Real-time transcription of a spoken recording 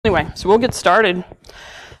Anyway, so we'll get started.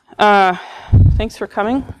 Thanks for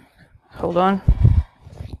coming. Hold on.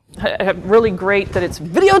 Really great that it's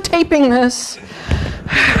videotaping this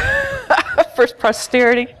for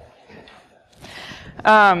posterity.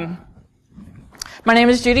 My name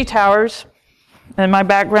is Judy Towers, and my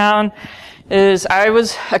background is I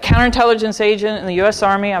was a counterintelligence agent in the U.S.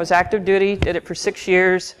 Army. I was active duty, did it for 6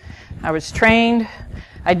 years. I was trained.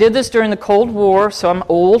 I did this during the Cold War, so I'm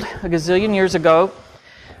old, a gazillion years ago.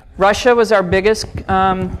 Russia was our biggest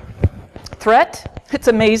threat. It's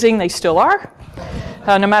amazing they still are.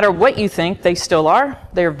 No matter what you think, they still are.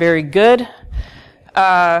 They're very good.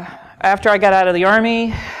 After I got out of the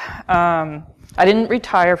Army, I didn't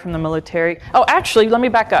retire from the military. Oh, actually, let me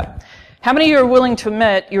back up. How many of you are willing to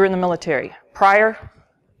admit you were in the military? Prior?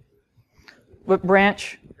 What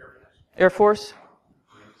branch? Air Force?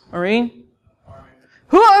 Marine?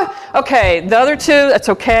 Army. Okay, the other two, that's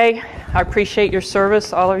okay. I appreciate your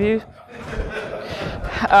service, all of you.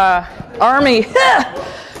 Army.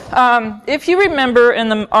 If you remember in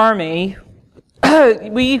the Army,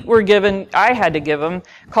 we were given, I had to give them,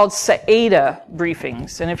 called SAEDY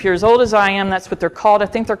briefings. And if you're as old as I am, that's what they're called. I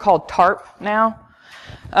think they're called TARP now.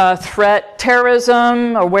 Threat,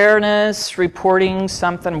 terrorism, awareness, reporting,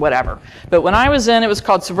 something, whatever. But when I was in, it was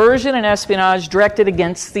called Subversion and Espionage directed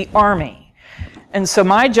against the Army. And so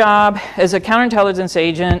my job as a counterintelligence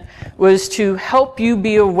agent was to help you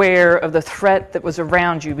be aware of the threat that was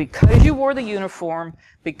around you because you wore the uniform,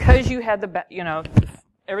 because you had the,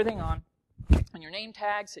 everything on your name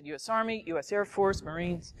tag said U.S. Army, U.S. Air Force,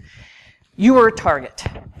 Marines. You were a target.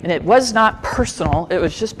 And it was not personal. It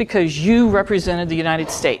was just because you represented the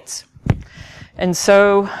United States. And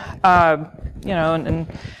so, and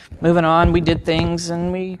moving on, we did things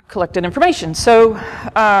and we collected information. So,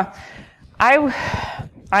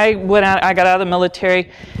 I went out, I got out of the military,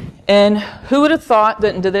 and who would have thought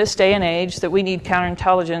that into this day and age that we need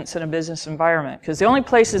counterintelligence in a business environment? Because the only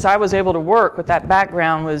places I was able to work with that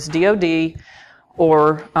background was DOD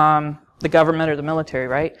or the government or the military,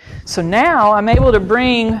 right? So now I'm able to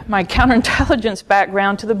bring my counterintelligence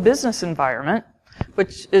background to the business environment,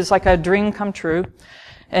 which is like a dream come true.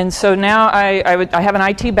 And so now I have an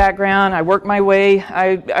IT background. I work my way.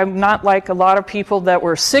 I'm not like a lot of people that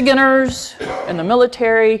were SIGINTers in the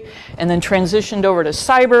military and then transitioned over to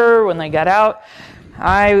cyber when they got out.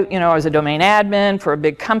 I was a domain admin for a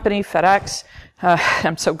big company, FedEx.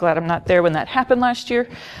 I'm so glad I'm not there when that happened last year.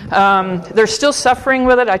 They're still suffering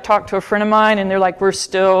with it. I talked to a friend of mine and they're like, we're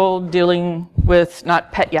still dealing with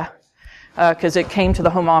not Petya. Because it came to the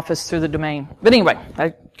home office through the domain. But anyway,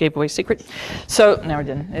 I gave away a secret. So, no, I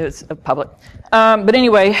didn't. It was public. But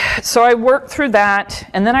anyway, so I worked through that,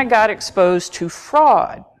 and then I got exposed to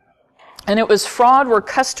fraud. And it was fraud where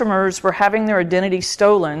customers were having their identity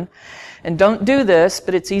stolen. And don't do this,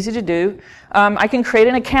 but it's easy to do. I can create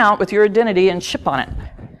an account with your identity and ship on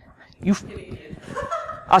it.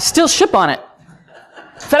 I'll still ship on it.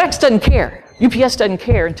 FedEx doesn't care. UPS doesn't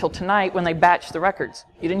care until tonight when they batch the records.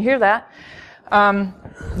 You didn't hear that.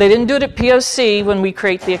 They didn't do it at POC when we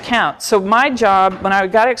create the account. So my job, when I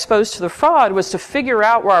got exposed to the fraud, was to figure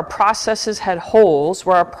out where our processes had holes,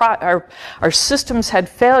 where our systems had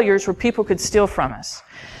failures, where people could steal from us.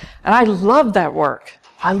 And I loved that work.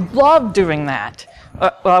 I loved doing that.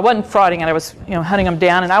 Well, I wasn't frauding it. I was, hunting them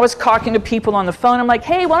down. And I was talking to people on the phone. I'm like,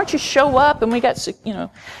 hey, why don't you show up? And we got,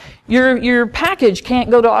 your package can't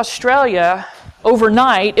go to Australia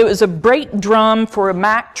overnight. It was a brake drum for a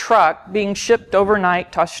Mack truck being shipped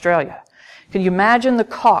overnight to Australia. Can you imagine the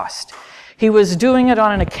cost? He was doing it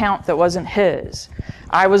on an account that wasn't his.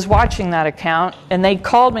 I was watching that account, and they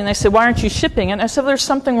called me and they said, why aren't you shipping it? And I said, there's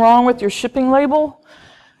something wrong with your shipping label,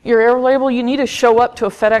 your air label. You need to show up to a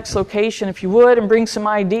FedEx location if you would and bring some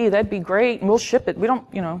ID. That'd be great, and we'll ship it. We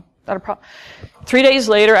don't, not a problem. 3 days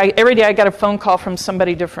later, every day I got a phone call from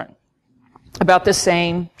somebody different about the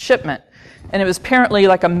same shipment. And it was apparently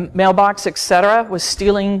like a mailbox, etc., was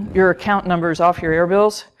stealing your account numbers off your air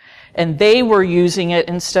bills. And they were using it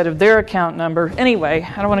instead of their account number. Anyway,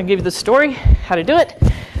 I don't want to give you the story, how to do it.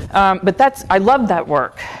 But I love that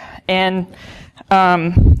work. And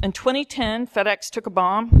in 2010, FedEx took a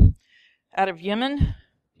bomb out of Yemen.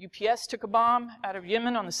 UPS took a bomb out of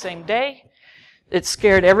Yemen on the same day. It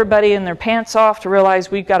scared everybody in their pants off to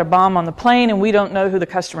realize we've got a bomb on the plane and we don't know who the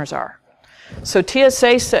customers are. So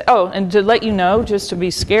TSA said, and to let you know, just to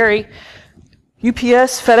be scary,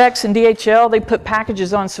 UPS, FedEx, and DHL, they put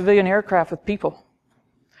packages on civilian aircraft with people.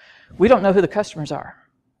 We don't know who the customers are.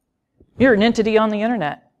 You're an entity on the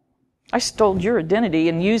internet. I stole your identity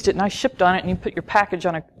and used it and I shipped on it and you put your package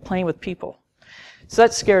on a plane with people. So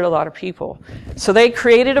that scared a lot of people. So they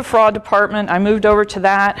created a fraud department. I moved over to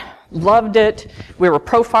that, loved it. We were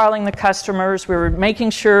profiling the customers. We were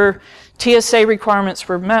making sure TSA requirements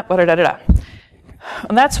were met,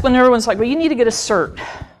 And that's when everyone's like, well, you need to get a cert.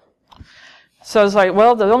 So I was like,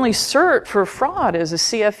 well, the only cert for fraud is a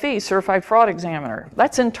CFE, Certified Fraud Examiner.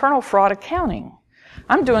 That's internal fraud accounting.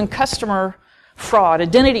 I'm doing customer fraud,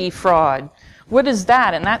 identity fraud. What is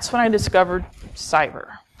that? And that's when I discovered cyber.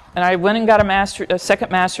 And I went and got a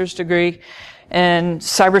second master's degree in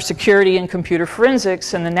cybersecurity and computer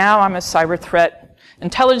forensics, and then now I'm a cyber threat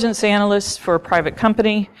intelligence analyst for a private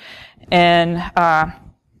company. And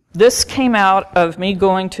this came out of me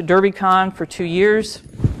going to DerbyCon for 2 years,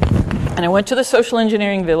 and I went to the social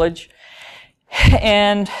engineering village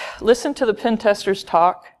and listened to the pen testers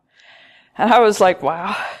talk, and I was like,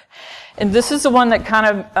 wow. And this is the one that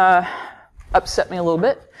kind of upset me a little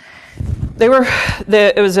bit.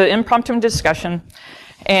 It was an impromptu discussion,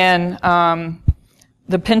 and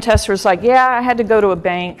the pen tester was like, yeah, I had to go to a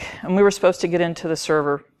bank, and we were supposed to get into the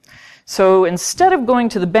server. So instead of going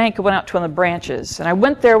to the bank, I went out to one of the branches. And I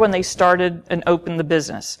went there when they started and opened the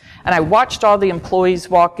business. And I watched all the employees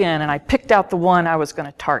walk in, and I picked out the one I was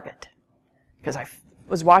going to target. Because I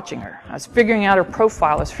was watching her. I was figuring out her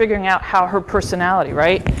profile. I was figuring out how her personality,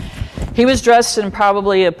 right? He was dressed in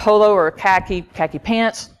probably a polo or a khaki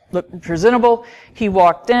pants, looked presentable. He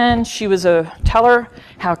walked in. She was a teller.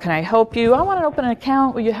 How can I help you? I want to open an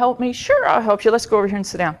account. Will you help me? Sure, I'll help you. Let's go over here and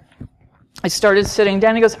sit down. I started sitting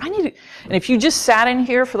down. He goes, I need to, and if you just sat in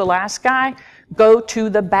here for the last guy, go to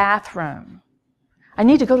the bathroom. I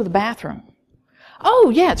need to go to the bathroom. Oh,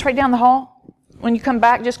 yeah, it's right down the hall. When you come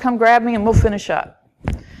back, just come grab me and we'll finish up.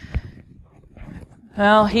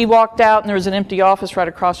 Well, he walked out and there was an empty office right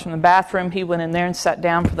across from the bathroom. He went in there and sat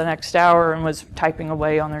down for the next hour and was typing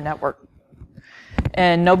away on their network.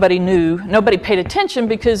 And nobody knew, nobody paid attention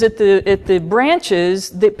because at the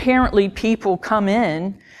branches, apparently people come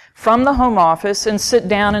in from the home office and sit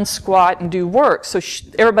down and squat and do work. So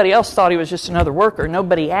everybody else thought he was just another worker.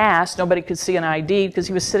 Nobody asked. Nobody could see an ID because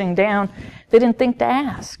he was sitting down. They didn't think to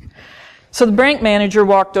ask. So the bank manager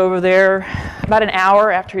walked over there about an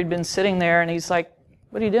hour after he'd been sitting there, and he's like,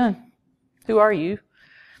 what are you doing? Who are you?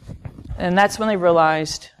 And that's when they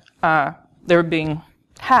realized they were being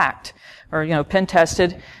hacked or, pen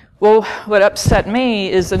tested. Well, what upset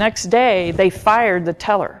me is the next day they fired the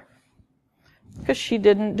teller because she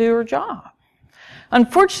didn't do her job.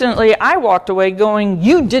 Unfortunately, I walked away going,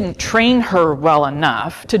 you didn't train her well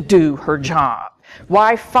enough to do her job.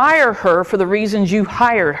 Why fire her for the reasons you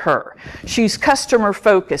hired her? She's customer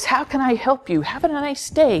focused. How can I help you? Have a nice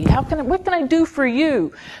day. What can I do for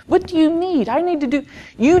you? What do you need?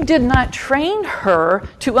 You did not train her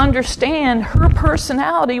to understand her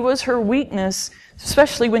personality was her weakness,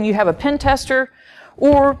 especially when you have a pen tester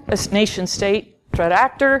or a nation state threat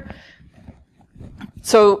actor.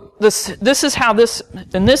 So this is how this,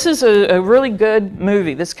 and this is a really good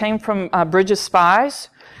movie. This came from Bridge of Spies.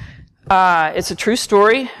 It's a true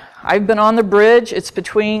story. I've been on the bridge. It's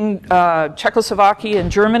between Czechoslovakia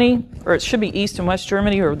and Germany, or it should be East and West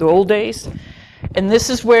Germany, or the old days. And this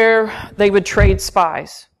is where they would trade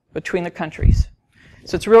spies between the countries.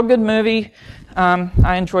 So it's a real good movie.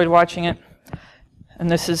 I enjoyed watching it.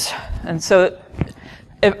 And so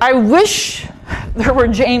if I wish there were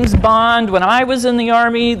James Bond when I was in the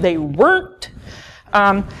Army. They weren't.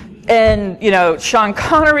 And, Sean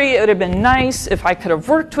Connery, it would have been nice if I could have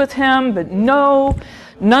worked with him, but no.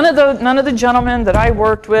 None of the gentlemen that I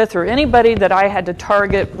worked with or anybody that I had to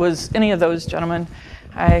target was any of those gentlemen.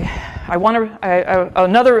 I'll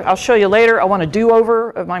show you later, I want a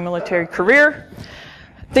do-over of my military career.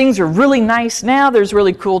 Things are really nice now. There's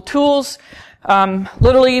really cool tools.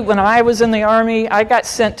 Literally, when I was in the Army, I got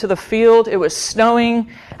sent to the field. It was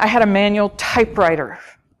snowing. I had a manual typewriter.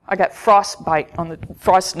 I got frost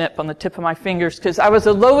nip on the tip of my fingers because I was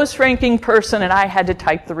the lowest ranking person and I had to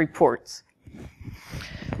type the reports.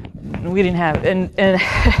 We didn't have it.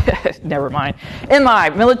 And never mind. In my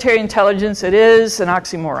military intelligence, it is an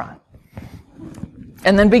oxymoron.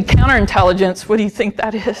 And then big counterintelligence, what do you think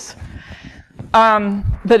that is? And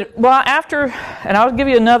I'll give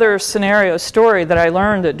you another scenario story that I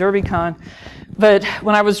learned at DerbyCon. But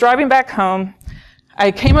when I was driving back home, I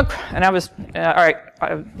came up, and I was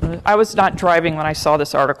not driving when I saw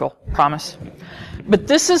this article, promise. But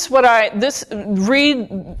this is what Reed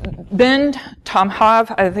Ben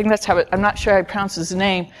Tomhav, I think that's I'm not sure how I pronounce his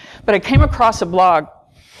name, but I came across a blog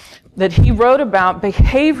that he wrote about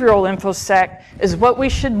behavioral InfoSec is what we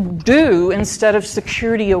should do instead of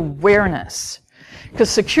security awareness. Because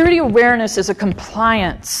security awareness is a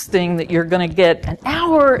compliance thing that you're going to get an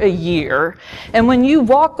hour a year. And when you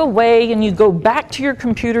walk away and you go back to your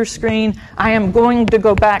computer screen, I am going to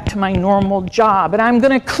go back to my normal job. And I'm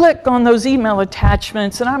going to click on those email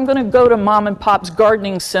attachments. And I'm going to go to mom and pop's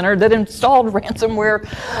gardening center that installed ransomware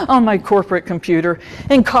on my corporate computer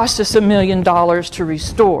and cost us $1 million to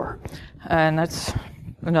restore. And that's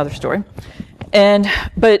another story.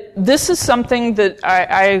 But this is something that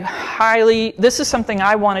this is something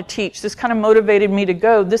I want to teach. This kind of motivated me to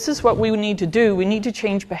go, this is what we need to do. We need to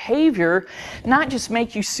change behavior, not just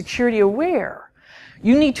make you security aware.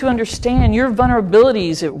 You need to understand your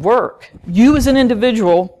vulnerabilities at work. You as an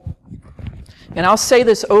individual, and I'll say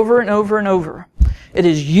this over and over and over, it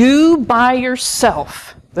is you by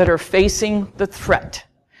yourself that are facing the threat.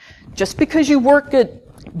 Just because you work at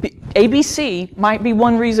ABC might be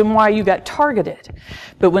one reason why you got targeted.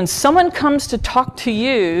 But when someone comes to talk to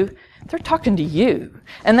you, they're talking to you.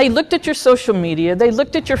 And they looked at your social media, they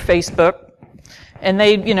looked at your Facebook, and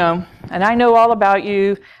and I know all about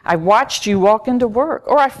you. I watched you walk into work,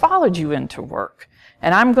 or I followed you into work,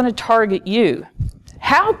 and I'm going to target you.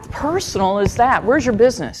 How personal is that? Where's your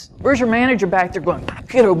business? Where's your manager back there going,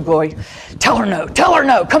 kiddo boy, tell her no,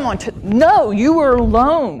 come on. No, you were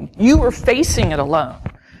alone. You were facing it alone.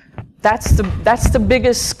 That's the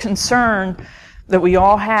biggest concern that we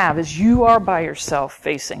all have, is you are by yourself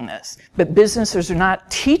facing this. But businesses are not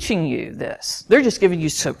teaching you this. They're just giving you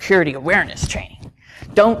security awareness training.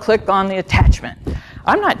 Don't click on the attachment.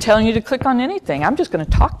 I'm not telling you to click on anything. I'm just going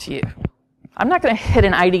to talk to you. I'm not going to hit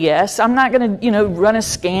an IDS. I'm not going to, run a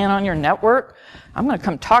scan on your network. I'm going to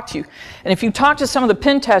come talk to you. And if you talk to some of the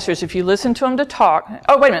pen testers, if you listen to them to talk,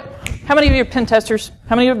 oh, wait a minute. How many of you are pen testers?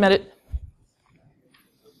 How many of you admit it?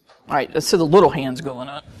 All right, let's see the little hands going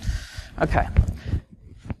up. Okay.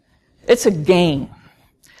 It's a game,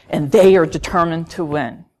 and they are determined to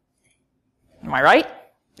win. Am I right?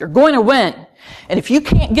 You're going to win. And if you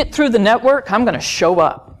can't get through the network, I'm going to show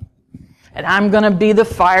up. And I'm going to be the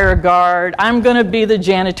fire guard. I'm going to be the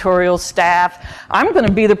janitorial staff. I'm going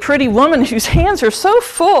to be the pretty woman whose hands are so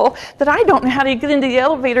full that I don't know how to get into the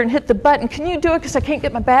elevator and hit the button. Can you do it because I can't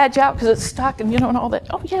get my badge out because it's stuck and and all that?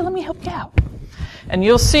 Oh, yeah, let me help you out. And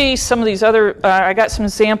you'll see some of these other, I got some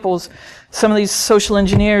examples, some of these social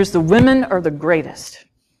engineers, the women are the greatest.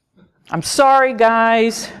 I'm sorry,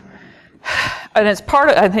 guys. And I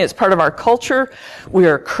think it's part of our culture. We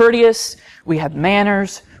are courteous, we have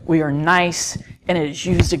manners, we are nice, and it is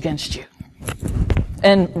used against you.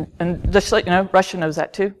 And just to let you know, Russia knows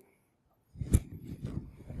that too.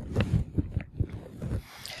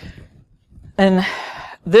 And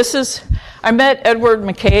I met Edward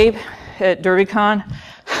McCabe at DerbyCon.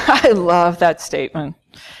 I love that statement.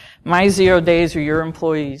 My 0 days are your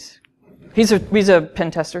employees. He's a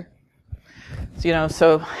pen tester.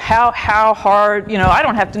 So how hard, I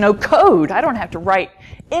don't have to know code. I don't have to write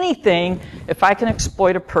anything if I can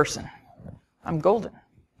exploit a person. I'm golden.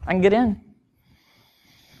 I can get in.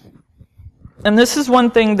 And this is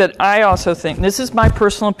one thing that I also think, this is my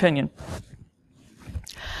personal opinion.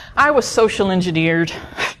 I was social engineered,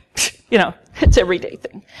 it's an everyday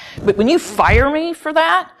thing. But when you fire me for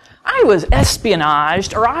that, I was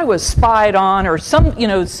espionaged, or I was spied on, or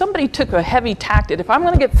somebody took a heavy tactic. If I'm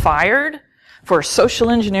going to get fired for a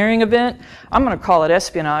social engineering event, I'm going to call it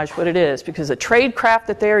espionage what it is, because the tradecraft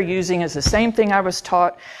that they are using is the same thing I was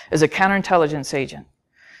taught as a counterintelligence agent.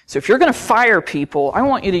 So if you're going to fire people, I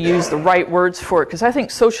want you to use the right words for it, because I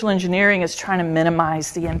think social engineering is trying to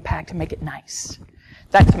minimize the impact and make it nice.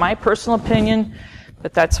 That's my personal opinion,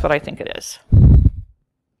 but that's what I think it is.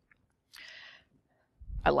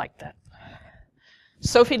 I like that.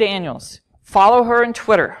 Sophie Daniels. Follow her on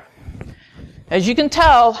Twitter. As you can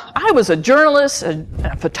tell, I was a journalist, a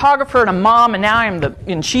photographer, and a mom, and now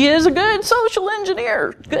and she is a good social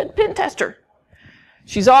engineer, good pen tester.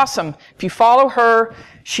 She's awesome. If you follow her,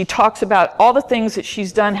 she talks about all the things that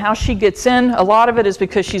she's done, how she gets in. A lot of it is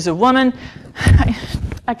because she's a woman.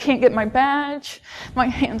 I can't get my badge. My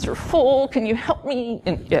hands are full. Can you help me?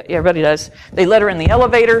 And yeah, everybody does. They let her in the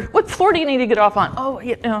elevator. What floor do you need to get off on? Oh,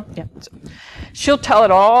 yeah. She'll tell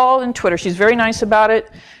it all in Twitter. She's very nice about it.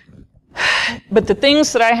 But the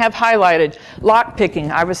things that I have highlighted, lock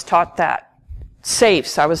picking, I was taught that.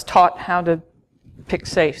 Safes, I was taught how to pick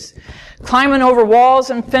safes. Climbing over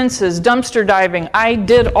walls and fences, dumpster diving, I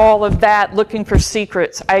did all of that looking for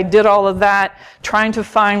secrets. I did all of that trying to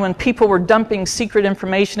find when people were dumping secret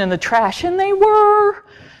information in the trash, and they were.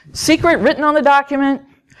 Secret written on the document,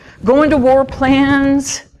 going to war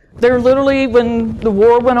plans. They're literally, when the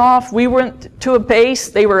war went off, we went to a base,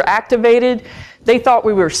 they were activated. They thought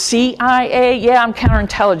we were CIA. Yeah, I'm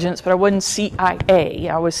counterintelligence, but I wasn't CIA.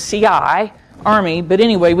 I was CI, Army. But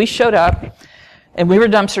anyway, we showed up, and we were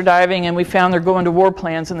dumpster diving, and we found they're going to war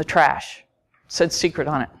plans in the trash. It said secret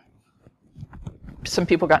on it. Some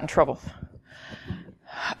people got in trouble.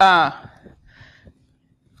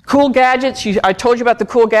 Cool gadgets. I told you about the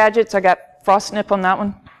cool gadgets. I got frost nip on that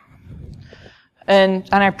one. And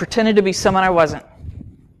I pretended to be someone I wasn't.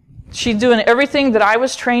 She's doing everything that I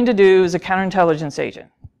was trained to do as a counterintelligence agent.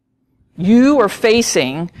 You are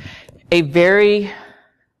facing a very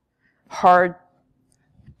hard,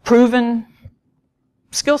 proven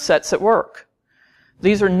skill sets at work.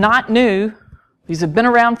 These are not new. These have been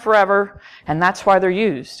around forever, and that's why they're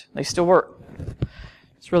used. They still work.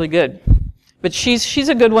 It's really good. But she's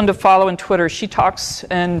a good one to follow on Twitter. She talks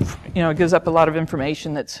and, gives up a lot of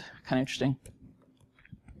information that's kind of interesting.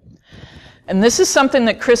 And this is something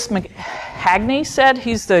that Chris McHagney said.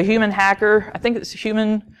 He's the human hacker. I think it's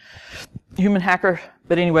human hacker.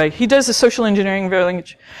 But anyway, he does the social engineering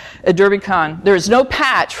language at DerbyCon. There is no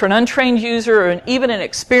patch for an untrained user or even an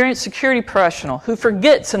experienced security professional who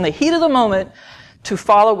forgets in the heat of the moment to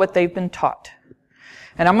follow what they've been taught.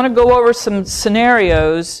 And I'm going to go over some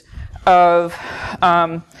scenarios of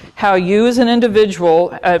how you as an individual,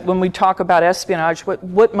 when we talk about espionage,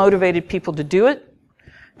 what motivated people to do it,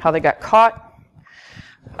 how they got caught.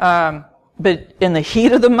 But in the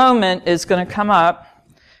heat of the moment is going to come up,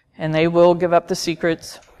 and they will give up the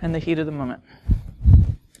secrets in the heat of the moment.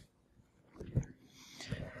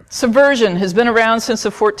 Subversion has been around since the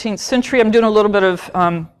 14th century. I'm doing a little bit of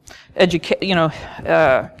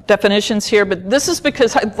definitions here, but this is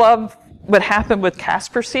because I love what happened with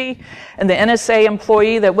Kaspersky and the NSA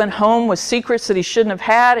employee that went home with secrets that he shouldn't have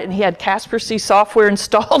had, and he had Kaspersky software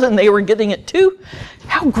installed and they were getting it too.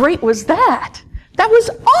 How great was that? That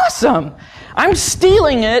was awesome. I'm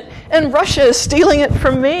stealing it and Russia is stealing it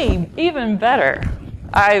from me. Even better.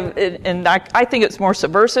 I think it's more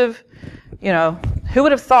subversive. Who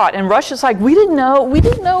would have thought? And Russia's like, we didn't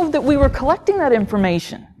know that we were collecting that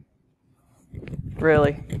information.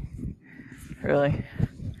 Really?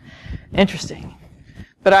 Interesting.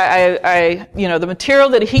 But the material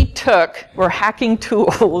that he took were hacking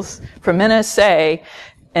tools from NSA,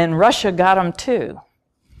 and Russia got them too.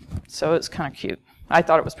 So it's kind of cute. I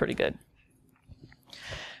thought it was pretty good.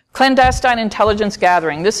 Clandestine intelligence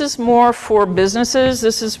gathering. This is more for businesses.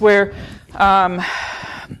 This is where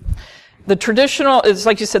the traditional, it's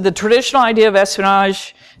like you said, the traditional idea of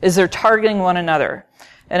espionage is they're targeting one another.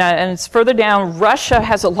 And it's further down. Russia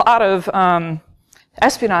has a lot of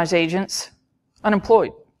espionage agents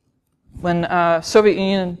unemployed. When Soviet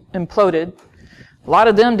Union imploded, a lot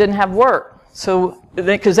of them didn't have work. So,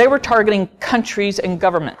 because they were targeting countries and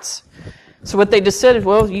governments. So what they decided,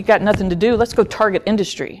 well, you got nothing to do, let's go target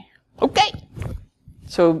industry. Okay.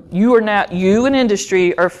 So you and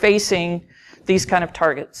industry are facing these kind of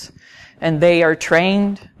targets. And they are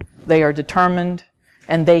trained, they are determined,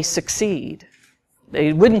 and they succeed.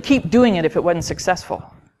 They wouldn't keep doing it if it wasn't successful,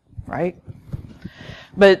 right?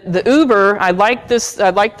 But the Uber, I like this,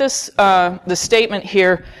 the statement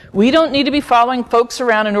here. We don't need to be following folks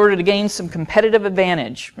around in order to gain some competitive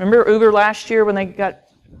advantage. Remember Uber last year when they got,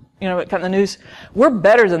 it got in the news? We're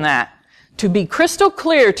better than that. To be crystal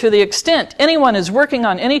clear, to the extent anyone is working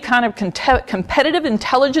on any kind of competitive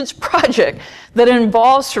intelligence project that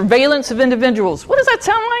involves surveillance of individuals. What does that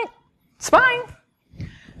sound like? Spying?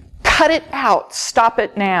 Cut it out. Stop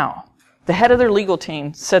it now. The head of their legal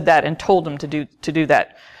team said that and told them to do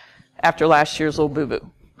that after last year's little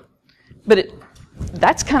boo-boo. But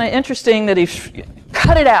that's kind of interesting that he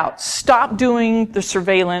cut it out. Stop doing the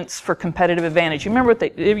surveillance for competitive advantage. You remember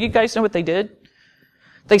you guys know what they did?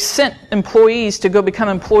 They sent employees to go become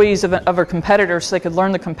employees of a competitor so they could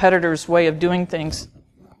learn the competitor's way of doing things.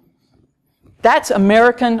 That's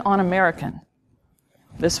American on American.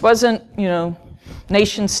 This wasn't,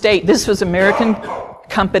 nation state. This was American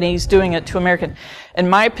companies doing it to American. And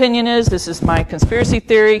my opinion is, this is my conspiracy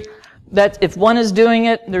theory, that if one is doing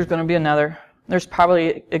it, there's going to be another. There's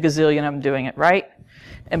probably a gazillion of them doing it, right?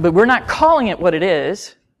 But we're not calling it what it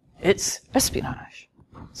is. It's espionage,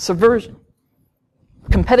 subversion,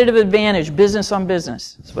 competitive advantage, business on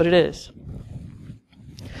business. That's what it is.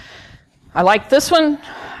 I like this one.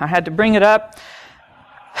 I had to bring it up.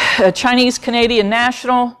 Chinese Canadian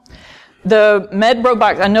National. The Med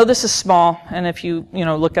Robotics, I know this is small, and if you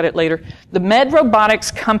look at it later, the Med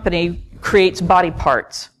Robotics company creates body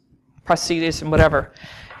parts, prosthetics and whatever.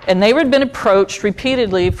 And they had been approached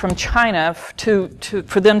repeatedly from China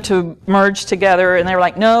for them to merge together. And they were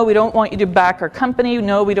like, no, we don't want you to back our company.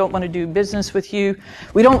 No, we don't want to do business with you.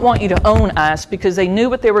 We don't want you to own us, because they knew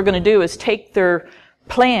what they were going to do is take their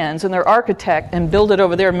plans and their architect and build it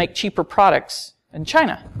over there and make cheaper products in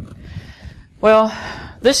China. Well,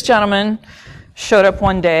 this gentleman showed up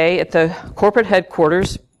one day at the corporate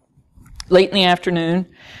headquarters late in the afternoon,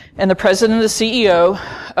 and the president and the CEO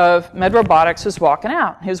of Med Robotics was walking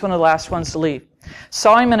out. He was one of the last ones to leave.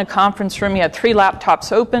 Saw him in a conference room. He had 3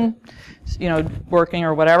 laptops open, working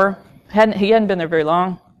or whatever. He hadn't been there very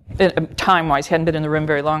long, time-wise. He hadn't been in the room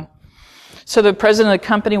very long. So the president of the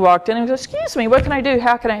company walked in and he goes, excuse me, what can I do?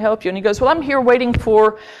 How can I help you? And he goes, well, I'm here waiting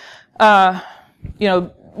for,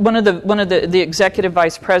 one of the executive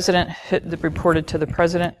vice president that reported to the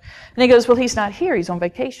president. And he goes, well, he's not here. He's on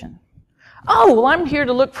vacation. Oh, well, I'm here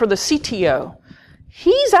to look for the CTO.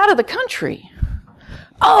 He's out of the country.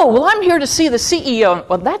 Oh, well, I'm here to see the CEO.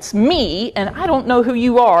 Well, that's me, and I don't know who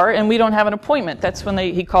you are, and we don't have an appointment. That's when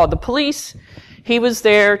he called the police. He was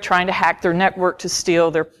there trying to hack their network to steal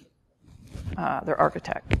their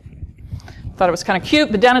architect. Thought it was kind of cute,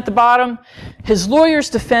 but down at the bottom, his lawyer's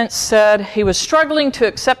defense said he was struggling to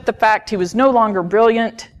accept the fact he was no longer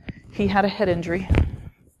brilliant. He had a head injury.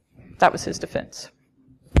 That was his defense.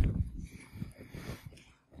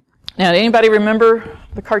 Now, anybody remember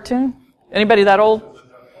the cartoon? Anybody that old?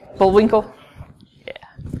 Bullwinkle? Yeah.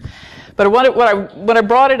 But when I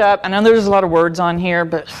brought it up, I know there's a lot of words on here,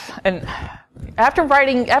 and after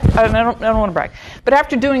writing, I don't want to brag, but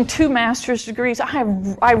after doing 2 master's degrees, I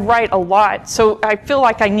write a lot. So I feel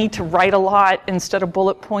like I need to write a lot instead of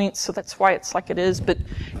bullet points. So that's why it's like it is. But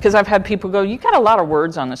because I've had people go, you got a lot of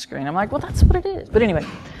words on the screen. I'm like, well, that's what it is. But anyway.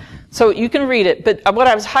 So you can read it, but what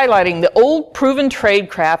I was highlighting, the old proven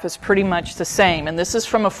tradecraft is pretty much the same, and this is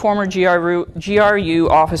from a former GRU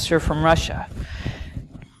officer from Russia.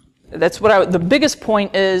 That's the biggest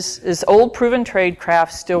point is old proven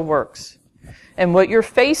tradecraft still works. And what you're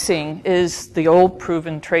facing is the old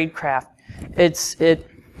proven tradecraft.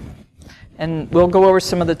 And we'll go over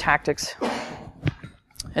some of the tactics.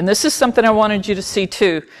 And this is something I wanted you to see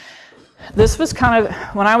too. This was kind of,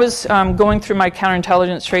 when I was going through my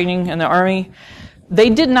counterintelligence training in the Army, they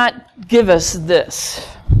did not give us this,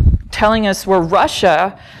 telling us where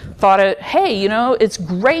Russia thought hey, it's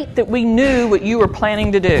great that we knew what you were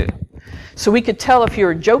planning to do. So we could tell if you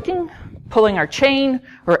were joking, pulling our chain,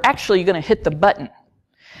 or actually going to hit the button.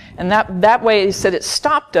 And that way, they said it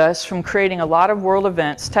stopped us from creating a lot of world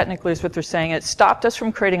events. Technically is what they're saying. It stopped us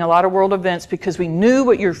from creating a lot of world events because we knew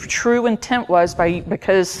what your true intent was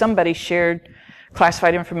because somebody shared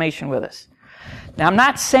classified information with us. Now, I'm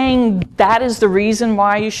not saying that is the reason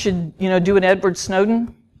why you should, do an Edward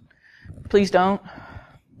Snowden. Please don't.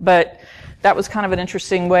 But that was kind of an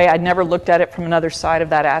interesting way. I'd never looked at it from another side of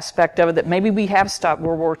that aspect of it, that maybe we have stopped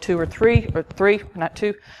World War II or three,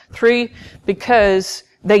 because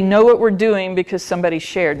they know what we're doing because somebody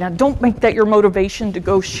shared. Now, don't make that your motivation to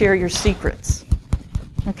go share your secrets.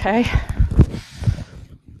 Okay?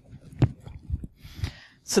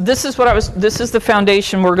 So this is the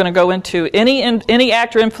foundation we're going to go into. Any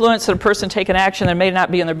act or influence that a person take an action that may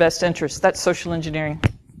not be in their best interest. That's social engineering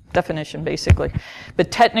definition, basically.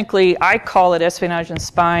 But technically, I call it espionage and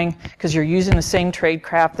spying because you're using the same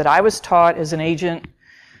tradecraft that I was taught as an agent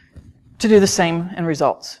to do the same end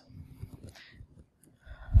results.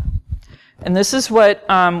 And this is what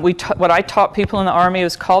I taught people in the Army. It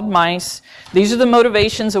was called MICE. These are the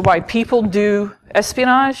motivations of why people do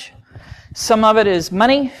espionage. Some of it is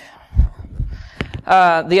money.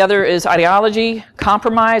 The other is ideology,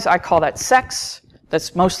 compromise. I call that sex.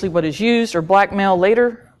 That's mostly what is used, or blackmail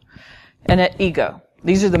later. And ego.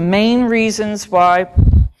 These are the main reasons why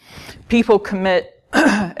people commit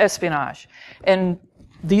espionage. And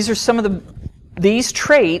these are these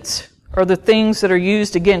traits are the things that are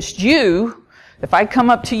used against you. If I come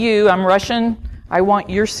up to you, I'm Russian, I want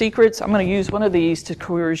your secrets, I'm going to use one of these to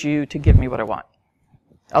coerce you to give me what I want.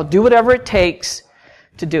 I'll do whatever it takes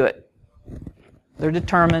to do it. They're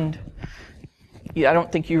determined. I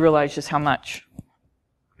don't think you realize just how much.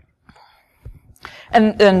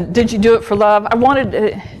 And did you do it for love? I wanted,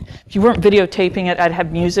 if you weren't videotaping it, I'd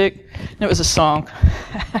have music. And it was a song.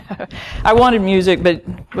 I wanted music, but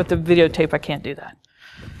with the videotape, I can't do that.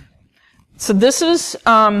 So this is,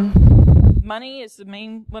 money is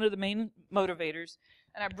one of the main motivators.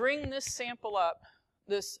 And I bring this sample up,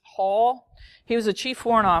 this Hall. He was a chief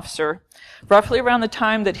warrant officer. Roughly around the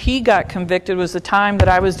time that he got convicted was the time that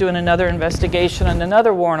I was doing another investigation on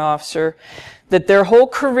another warrant officer, that their whole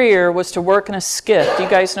career was to work in a skiff. Do you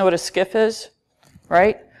guys know what a skiff is?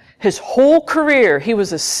 Right? His whole career, he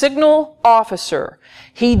was a signal officer.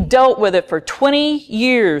 He dealt with it for 20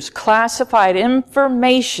 years, classified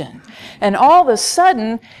information. And all of a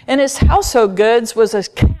sudden, in his household goods was a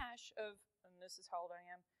cache of, and this is how old I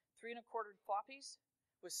am, 3 1/4 floppies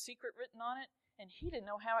with secret written on it. And he didn't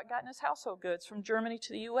know how it got in his household goods from Germany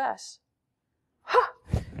to the U.S.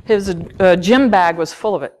 His gym bag was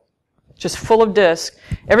full of it, just full of discs.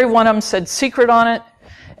 Every one of them said secret on it.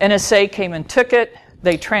 NSA came and took it.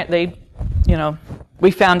 We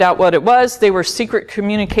found out what it was. They were secret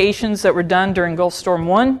communications that were done during Gulf Storm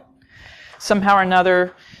 1. Somehow or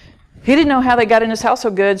another, he didn't know how they got in his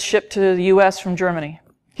household goods shipped to the U.S. from Germany.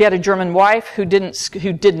 He had a German wife who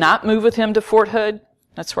did not move with him to Fort Hood.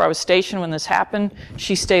 That's where I was stationed when this happened.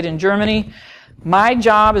 She stayed in Germany. My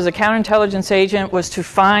job as a counterintelligence agent was to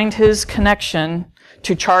find his connection,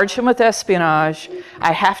 to charge him with espionage.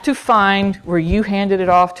 I have to find where you handed it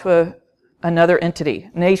off to another entity,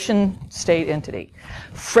 nation-state entity,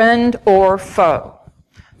 friend or foe.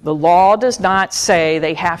 The law does not say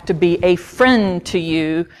they have to be a friend to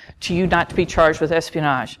you not to be charged with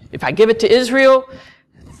espionage. If I give it to Israel,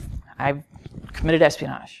 I've committed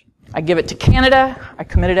espionage. I give it to Canada, I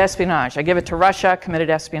committed espionage. I give it to Russia, I committed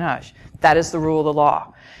espionage. That is the rule of the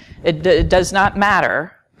law. It does not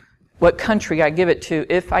matter what country I give it to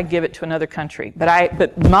if I give it to another country.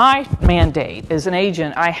 But my mandate as an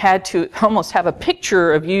agent, I had to almost have a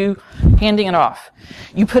picture of you handing it off.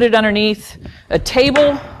 You put it underneath a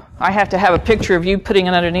table, I have to have a picture of you putting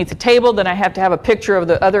it underneath the table, then I have to have a picture of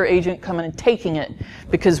the other agent coming and taking it.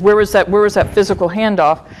 Because where was that physical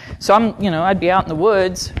handoff? So I'd be out in the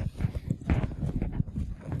woods.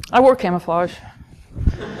 I wore camouflage.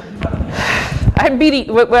 I had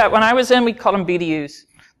when I was in, we called them BDUs.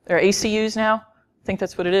 They're ACUs now. I think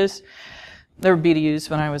that's what it is. They were BDUs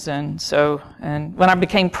when I was in. So, and when I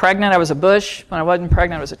became pregnant, I was a bush. When I wasn't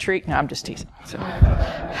pregnant, I was a tree. No, I'm just teasing. So,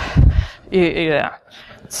 yeah.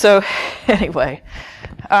 So, anyway,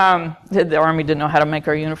 the Army didn't know how to make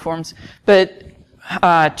our uniforms. But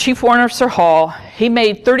Chief Warrant Officer Hall, he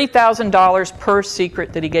made $30,000 per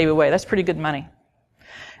secret that he gave away. That's pretty good money.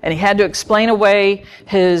 And he had to explain away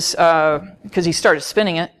his, because he started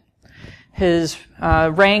spending it, his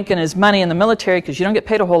rank and his money in the military, because you don't get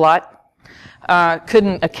paid a whole lot,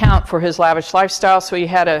 couldn't account for his lavish lifestyle, so he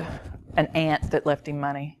had an aunt that left him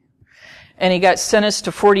money. And he got sentenced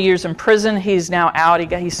to 40 years in prison. He's now out.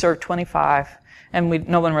 He served 25. And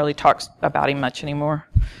no one really talks about him much anymore.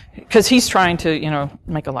 Because he's trying to,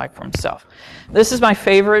 make a life for himself. This is my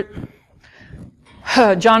favorite.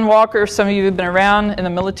 John Walker, some of you have been around in the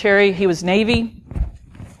military. He was Navy.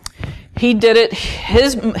 He did it.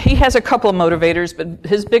 He has a couple of motivators, but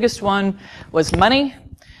his biggest one was money.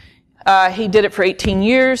 He did it for 18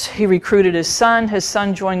 years. He recruited his son. His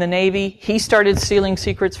son joined the Navy. He started stealing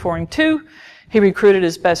secrets for him too. He recruited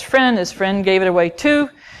his best friend. His friend gave it away too.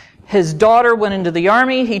 His daughter went into the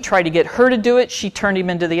Army. He tried to get her to do it. She turned him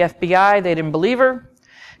into the FBI. They didn't believe her.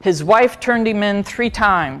 His wife turned him in 3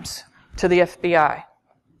 times to the FBI.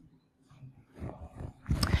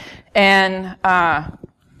 And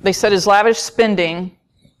they said his lavish spending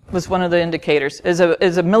was one of the indicators. As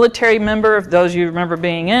a military member, of those you remember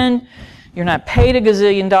being in, you're not paid a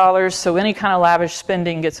gazillion dollars, so any kind of lavish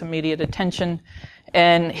spending gets immediate attention.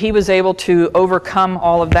 And he was able to overcome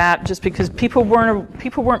all of that just because people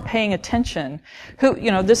weren't paying attention.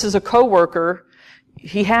 This is a coworker.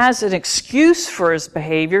 He has an excuse for his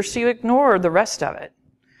behavior, so you ignore the rest of it.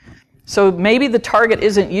 So maybe the target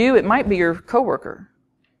isn't you, it might be your coworker.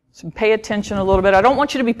 So pay attention a little bit. I don't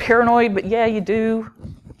want you to be paranoid, but yeah, you do.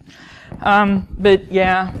 But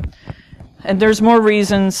yeah. And there's more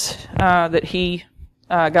reasons that he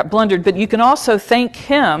got blundered. But you can also thank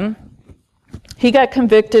him. He got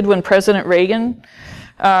convicted when President Reagan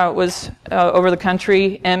was over the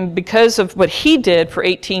country. And because of what he did for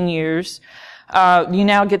 18 years, you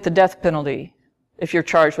now get the death penalty if you're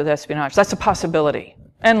charged with espionage. That's a possibility.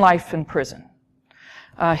 And life in prison.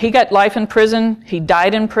 He got life in prison. He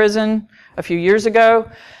died in prison a few years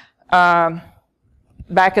ago.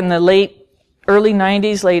 Back in the early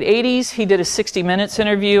 90s, late 80s, he did a 60 Minutes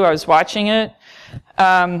interview. I was watching it.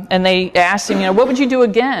 And they asked him, what would you do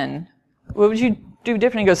again? What would you do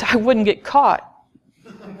different? He goes, I wouldn't get caught.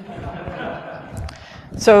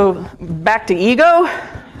 So back to ego.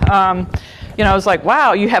 I was like,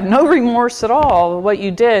 wow, you have no remorse at all of what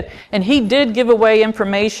you did. And he did give away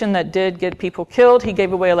information that did get people killed. He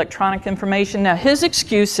gave away electronic information. Now, his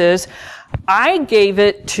excuse is, I gave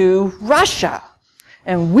it to Russia.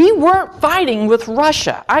 And we weren't fighting with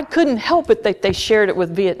Russia. I couldn't help it that they shared it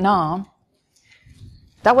with Vietnam.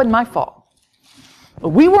 That wasn't my fault.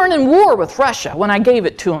 We weren't in war with Russia when I gave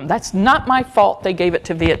it to them. That's not my fault they gave it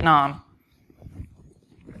to Vietnam.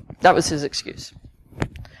 That was his excuse.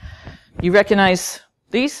 You recognize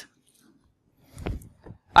these?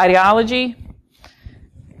 Ideology.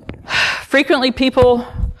 Frequently people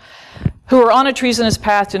who are on a treasonous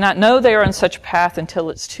path do not know they are on such a path until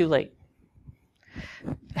it's too late.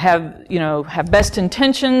 Have best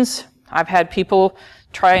intentions. I've had people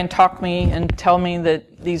try and talk me and tell me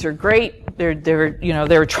that these are great.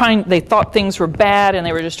 They thought things were bad and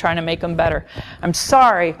they were just trying to make them better. I'm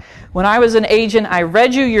sorry. When I was an agent, I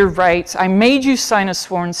read you your rights. I made you sign a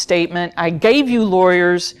sworn statement. I gave you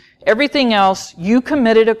lawyers. Everything else, you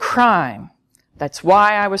committed a crime. That's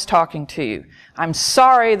why I was talking to you. I'm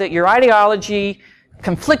sorry that your ideology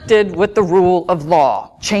conflicted with the rule of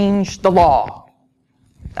law. Change the law.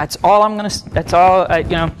 That's all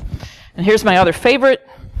and here's my other favorite.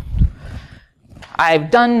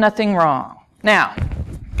 I've done nothing wrong. Now,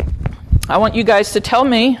 I want you guys to tell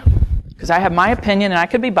me, because I have my opinion and I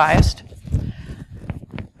could be biased,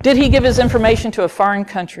 did he give his information to a foreign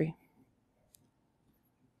country?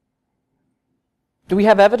 Do we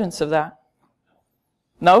have evidence of that?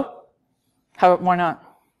 No? Why not?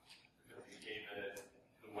 Because he gave it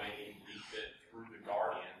the way he leaked it through The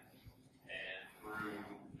Guardian and through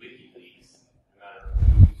WikiLeaks. No matter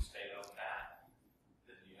who stayed on that,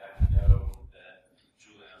 then you have to know that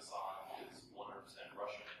Julian Assange is 100%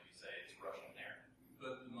 Russian if you say it's Russian there.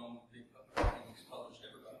 But the moment the things published,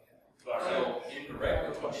 everybody can. So,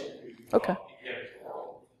 indirect question. Okay. He gave it to the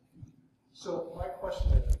world. So, my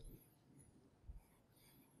question is,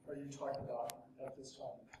 are you talking about at this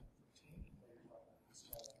time?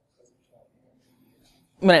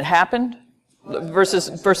 When it happened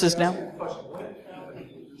versus now?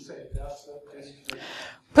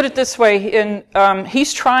 Put it this way,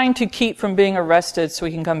 he's trying to keep from being arrested so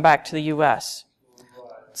he can come back to the U.S.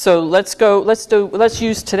 So let's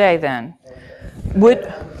use today then.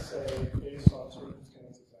 Would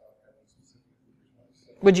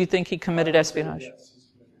you think he committed espionage?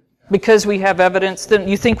 Because we have evidence, then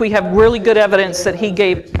you think we have really good evidence that he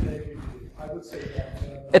gave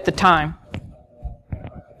at the time?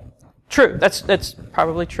 True, that's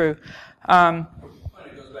probably true. It goes back to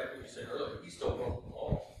what you said earlier. He still broke the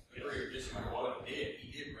law. Just what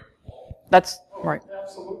he did break the law. That's right.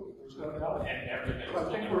 Absolutely, there's no doubt. And everything. I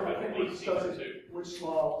think we're discussing which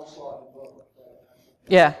law he broke.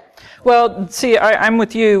 Yeah. Well, see, I'm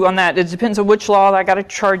with you on that. It depends on which law I got to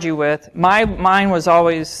charge you with. Mine was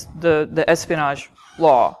always the espionage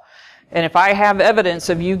law. And if I have evidence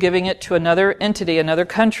of you giving it to another entity, another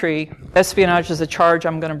country, espionage is a charge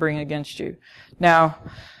I'm going to bring against you. Now,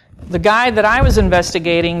 the guy that I was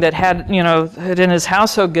investigating that had in his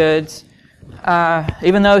household goods,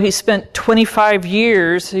 even though he spent 25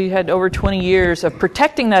 years, he had over 20 years of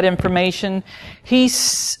protecting that information,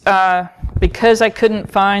 because I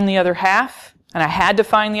couldn't find the other half, and I had to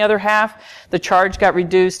find the other half, the charge got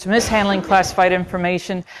reduced to mishandling classified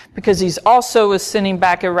information because he's also was sending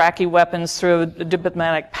back Iraqi weapons through a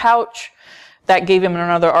diplomatic pouch. That gave him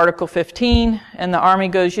another Article 15, and the Army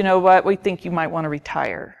goes, you know what, we think you might want to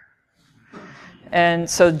retire. And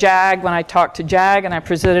so JAG, when I talked to JAG and I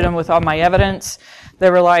presented them with all my evidence, they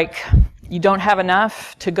were like, you don't have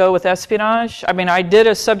enough to go with espionage? I mean, I did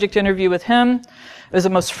a subject interview with him. It was the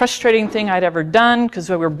most frustrating thing I'd ever done because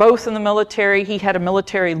we were both in the military. He had a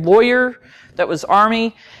military lawyer that was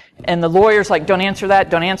Army, and the lawyer's like, don't answer that,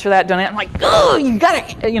 don't answer that, don't answer. I'm like, oh, you gotta,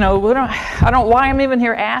 I don't know why I'm even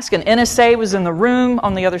here asking. NSA was in the room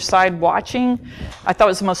on the other side watching. I thought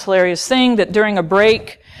it was the most hilarious thing that during a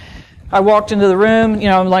break, I walked into the room,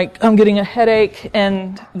 I'm getting a headache,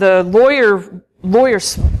 and the lawyer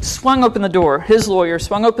swung open the door. His lawyer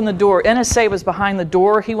swung open the door. NSA was behind the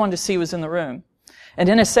door. He wanted to see who was in the room. And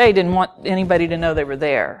NSA didn't want anybody to know they were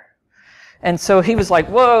there. And so he was like,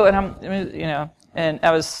 whoa, and and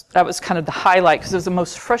that was kind of the highlight because it was the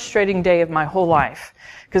most frustrating day of my whole life.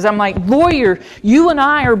 Because I'm like, lawyer, you and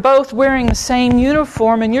I are both wearing the same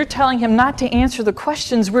uniform and you're telling him not to answer the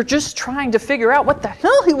questions. We're just trying to figure out what the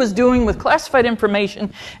hell he was doing with classified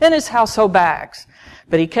information in his household bags.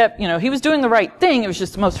 But he kept, he was doing the right thing. It was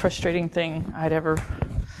just the most frustrating thing I'd ever,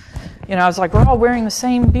 I was like, we're all wearing the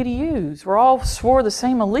same BDUs. We're all swore the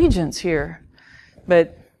same allegiance here.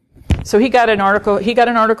 But, so he got an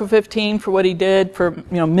Article 15 for what he did for,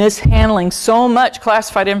 mishandling so much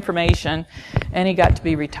classified information, and he got to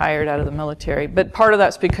be retired out of the military. But part of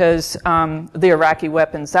that's because the Iraqi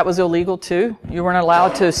weapons, that was illegal too. You weren't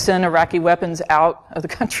allowed to send Iraqi weapons out of the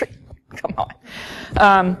country. Come on.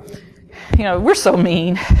 We're so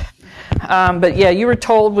mean. But yeah, you were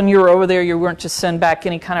told when you were over there you weren't to send back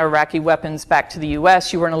any kind of Iraqi weapons back to the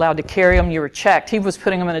U.S. You weren't allowed to carry them. You were checked. He was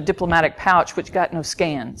putting them in a diplomatic pouch, which got no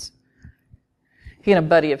scans. He and a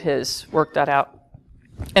buddy of his worked that out.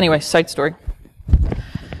 Anyway, side story.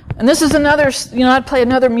 And this is another, I'd play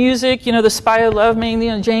another music, The Spy Who Loved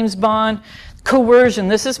Me, James Bond. Coercion.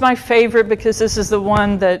 This is my favorite because this is the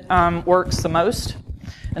one that works the most.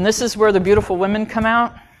 And this is where the beautiful women come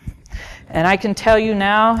out. And I can tell you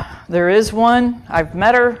now, there is one. I've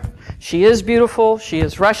met her. She is beautiful. She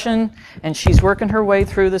is Russian. And she's working her way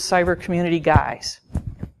through the cyber community guys.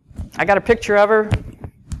 I got a picture of her.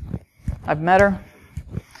 I've met her.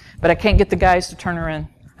 But I can't get the guys to turn her in.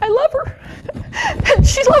 I love her. And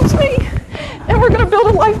she loves me. And we're going to build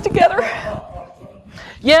a life together.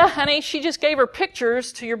 Yeah, honey, she just gave her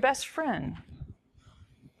pictures to your best friend.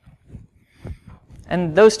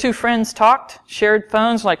 And those two friends talked, shared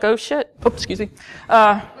phones like, oh shit. Oh, excuse me.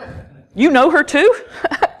 You know her too?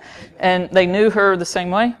 And they knew her the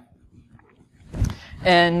same way.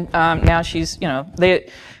 And now she's, they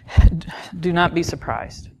do not be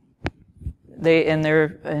surprised.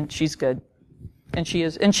 And she's good. And she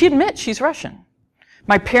is. And she admits she's Russian.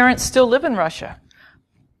 My parents still live in Russia.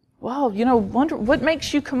 Well, wonder what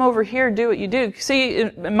makes you come over here and do what you do. See,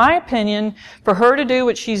 in my opinion, for her to do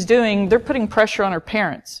what she's doing, they're putting pressure on her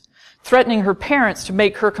parents, threatening her parents to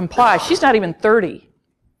make her comply. She's not even 30.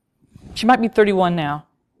 She might be 31 now.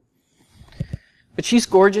 But she's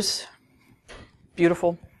gorgeous,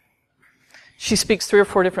 beautiful. She speaks 3 or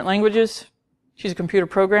 4 different languages. She's a computer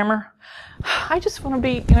programmer. I just want to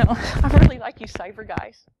be, I really like you cyber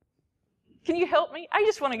guys. Can you help me? I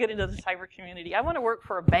just want to get into the cyber community. I want to work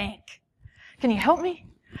for a bank. Can you help me?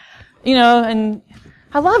 And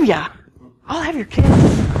I love ya. I'll have your kids.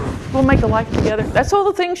 We'll make a life together. That's all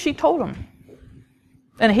the things she told him.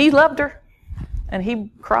 And he loved her. And he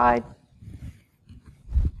cried.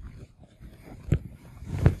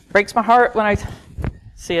 Breaks my heart when I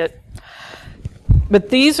see it. But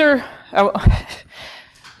these are... all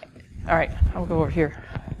right, I'll go over here.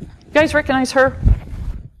 You guys recognize her?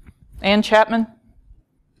 Ann Chapman.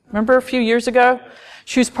 Remember a few years ago?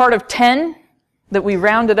 She was part of 10 that we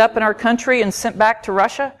rounded up in our country and sent back to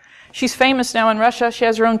Russia. She's famous now in Russia. She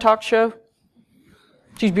has her own talk show.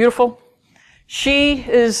 She's beautiful. She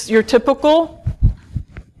is your typical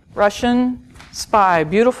Russian spy.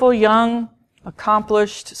 Beautiful, young,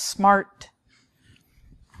 accomplished, smart.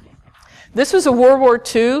 This was a World War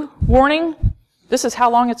II warning. This is how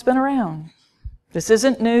long it's been around. This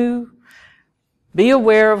isn't new. Be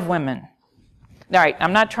aware of women. All right,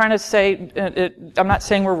 I'm not trying to say, I'm not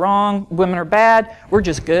saying we're wrong, women are bad, we're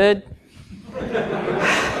just good.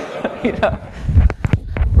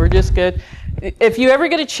 We're just good. If you ever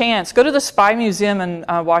get a chance, go to the Spy Museum in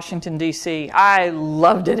Washington, D.C. I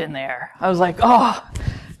loved it in there. I was like, oh,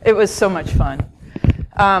 it was so much fun.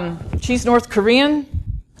 She's North Korean.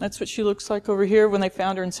 That's what she looks like over here when they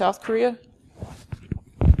found her in South Korea.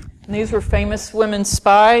 And these were famous women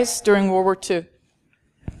spies during World War II.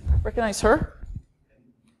 Recognize her?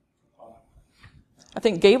 I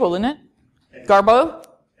think Gable, isn't it? Garbo?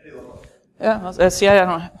 Yeah, I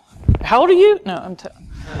don't know. How old are you? No,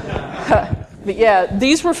 but yeah,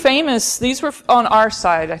 these were famous. These were on our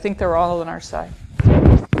side. I think they were all on our side.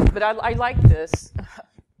 But I like this.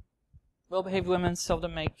 Well-behaved women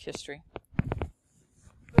seldom make history.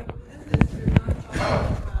 But within this, you're not talking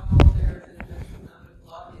about how there's an amount of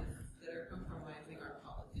lobbyists that are compromising our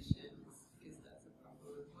politicians, because that's a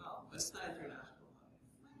problem as well. But it's not international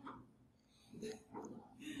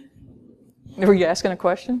lobbying. Were you asking a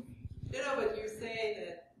question? No, but you're saying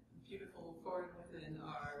that beautiful foreign women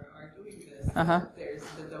are doing this. Uh-huh. There's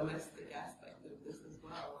the domestic aspect of this as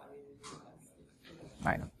well. I mean,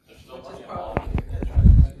 Right. which is probably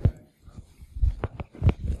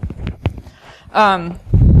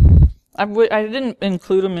I didn't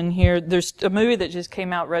include them in here. There's a movie that just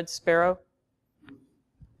came out, Red Sparrow.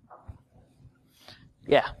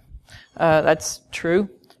 Yeah, that's true.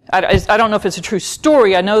 I don't know if it's a true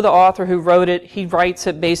story. I know the author who wrote it. He writes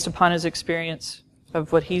it based upon his experience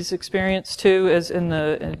of what he's experienced too, as in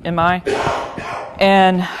the MI.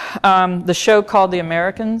 And the show called The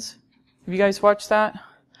Americans. Have you guys watched that?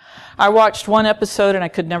 I watched one episode and I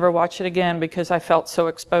could never watch it again because I felt so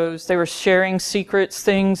exposed. They were sharing secrets,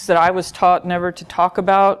 things that I was taught never to talk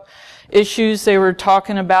about, issues they were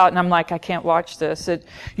talking about, and I'm like, I can't watch this.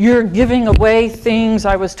 You're giving away things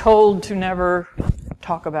I was told to never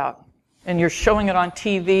talk about. And you're showing it on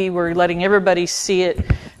TV, we're letting everybody see it,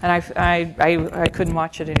 and I couldn't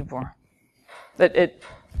watch it anymore.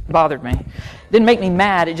 bothered me. It didn't make me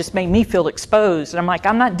mad. It just made me feel exposed. And I'm like,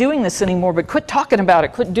 I'm not doing this anymore, but quit talking about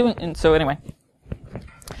it. Quit doing it. And so anyway.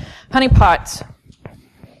 Honey pots.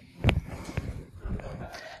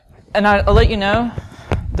 And I'll let you know,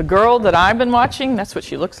 the girl that I've been watching, that's what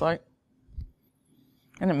she looks like.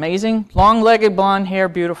 Isn't it amazing? Long-legged, blonde hair,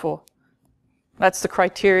 beautiful. That's the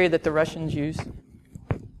criteria that the Russians use.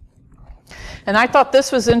 And I thought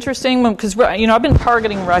this was interesting because, you know, I've been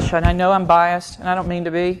targeting Russia, and I know I'm biased, and I don't mean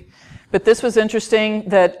to be. But this was interesting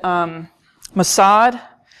that Mossad,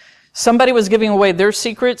 somebody was giving away their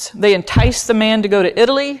secrets. They enticed the man to go to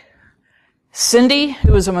Italy. Cindy,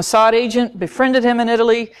 who was a Mossad agent, befriended him in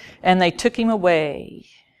Italy, and they took him away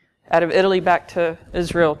out of Italy back to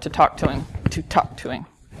Israel to talk to him.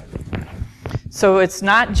 So it's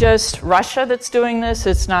not just Russia that's doing this.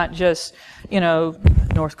 It's not just, you know,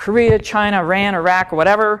 North Korea, China, Iran, Iraq, or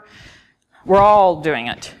whatever. We're all doing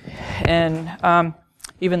it. And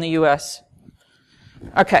even the U.S.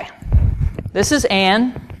 Okay. This is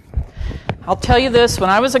Anne. I'll tell you this. When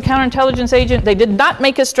I was a counterintelligence agent, they did not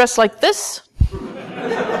make us dress like this.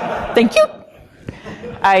 Thank you.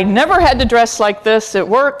 I never had to dress like this at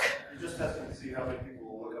work. You're just testing to see how many people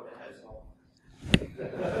will look up at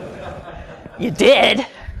myself. You did?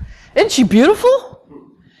 Isn't she beautiful?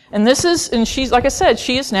 And she's, like I said,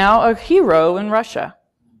 she is now a hero in Russia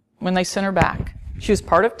when they sent her back. She was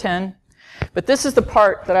part of 10. But this is the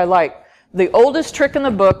part that I like. The oldest trick in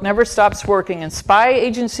the book never stops working, and spy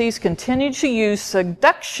agencies continue to use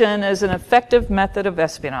seduction as an effective method of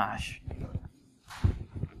espionage.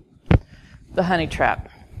 The honey trap.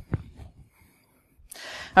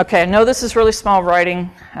 Okay, I know this is really small writing.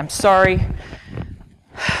 I'm sorry.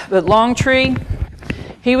 But Longtree,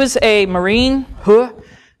 he was a Marine,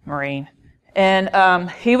 and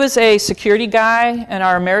he was a security guy in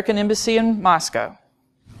our American embassy in Moscow.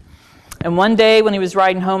 And one day when he was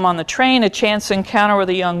riding home on the train, a chance encounter with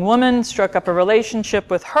a young woman struck up a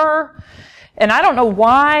relationship with her. And I don't know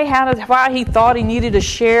why he thought he needed to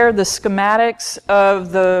share the schematics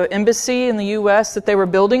of the embassy in the U.S. that they were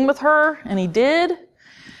building with her, and he did.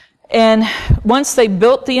 And once they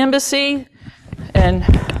built the embassy, and,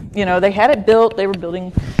 you know, they had it built, they were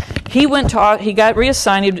building, he got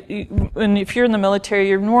reassigned. And if you're in the military,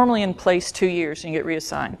 you're normally in place 2 years and you get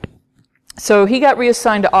reassigned. So he got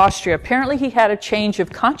reassigned to Austria. Apparently he had a change of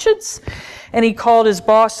conscience, and he called his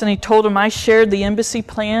boss and he told him, I shared the embassy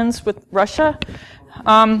plans with Russia.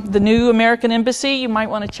 The new American embassy, you might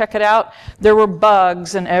want to check it out. There were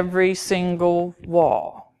bugs in every single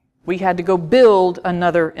wall. We had to go build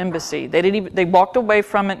another embassy. They walked away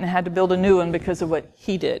from it and had to build a new one because of what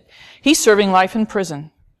he did. He's serving life in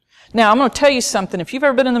prison. Now, I'm going to tell you something. If you've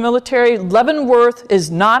ever been in the military, Leavenworth is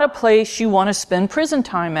not a place you want to spend prison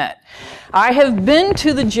time at. I have been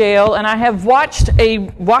to the jail, and I have watched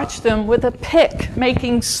them with a pick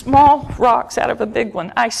making small rocks out of a big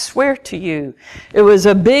one. I swear to you. It was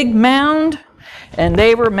a big mound, and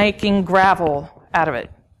they were making gravel out of it.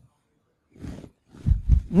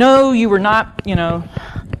 No, you were not,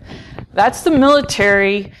 that's the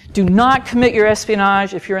military. Do not commit your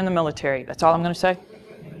espionage if you're in the military. That's all I'm going to say.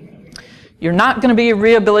 You're not going to be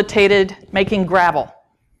rehabilitated making gravel.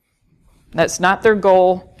 That's not their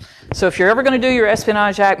goal. So if you're ever going to do your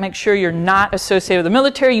espionage act, make sure you're not associated with the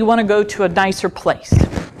military. You want to go to a nicer place.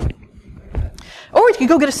 Or you can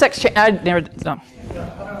go get a sex change. I never, no.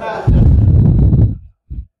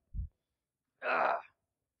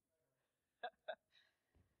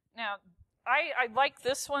 Now, I like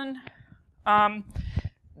this one.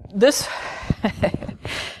 This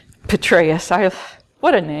Petraeus.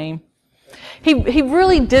 What a name. He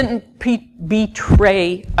really didn't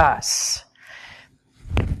betray us.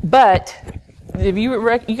 But,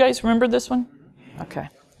 you guys remember this one? Okay.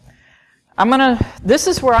 This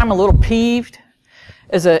is where I'm a little peeved.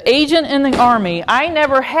 As an agent in the Army, I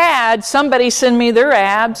never had somebody send me their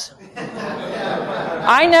abs.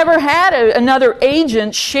 I never had another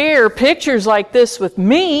agent share pictures like this with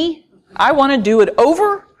me. I want to do it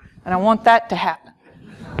over, and I want that to happen.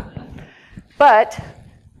 But,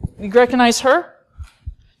 you recognize her?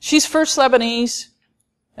 She's first Lebanese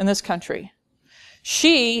in this country.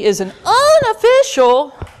 She is an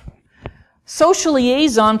unofficial social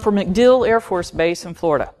liaison for MacDill Air Force Base in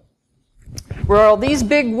Florida, where all these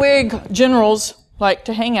big wig generals like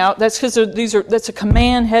to hang out. That's because that's a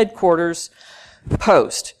command headquarters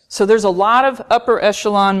post. So there's a lot of upper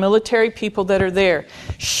echelon military people that are there.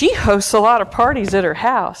 She hosts a lot of parties at her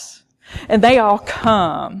house, and they all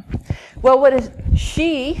come. Well,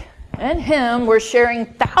 she and him were sharing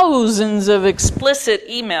thousands of explicit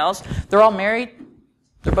emails. They're all married.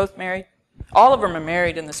 They're both married. All of them are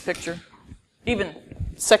married in this picture. Even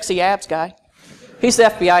sexy abs guy. He's the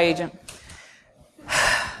FBI agent.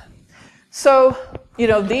 So,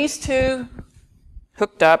 these two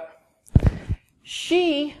hooked up.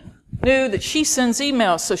 She knew that she sends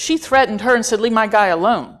emails, so she threatened her and said, leave my guy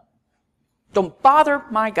alone. Don't bother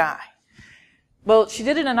my guy. Well, she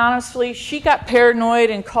did it anonymously. She got paranoid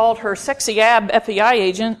and called her sexy ab FBI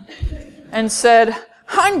agent and said,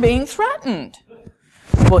 I'm being threatened.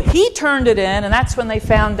 Well, he turned it in, and that's when they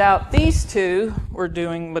found out these two were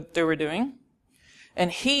doing what they were doing. And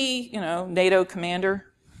he, NATO commander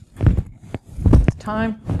at the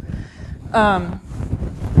time,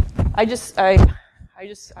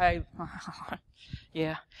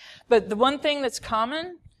 yeah. But the one thing that's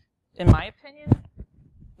common, in my opinion,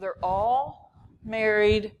 they're all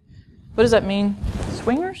married. What does that mean?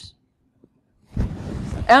 Swingers?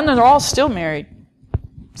 And they're all still married.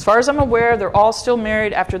 As far as I'm aware, they're all still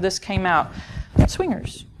married after this came out.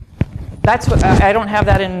 Swingers. That's what I don't have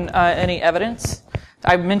that in any evidence.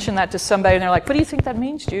 I mentioned that to somebody, and they're like, "What do you think that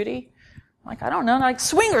means, Judy?" I'm like, "I don't know." And like,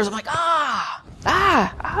 swingers. I'm like,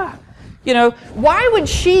 why would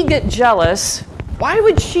she get jealous? Why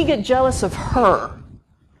would she get jealous of her?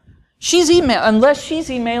 Unless she's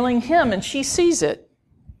emailing him and she sees it.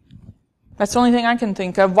 That's the only thing I can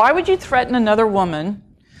think of. Why would you threaten another woman?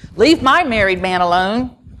 Leave my married man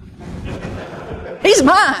alone. He's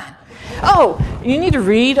mine. Oh, you need to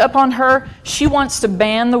read up on her. She wants to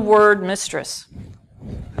ban the word mistress.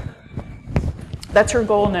 That's her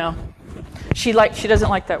goal now. She doesn't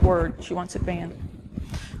like that word. She wants it banned.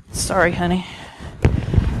 Sorry, honey.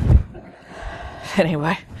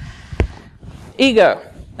 Anyway. Ego.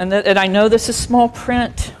 And I know this is small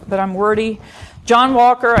print, but I'm wordy. John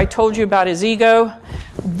Walker, I told you about his ego.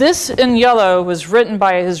 This in yellow was written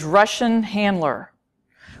by his Russian handler.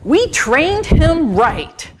 We trained him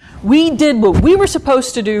right. We did what we were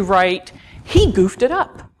supposed to do right. He goofed it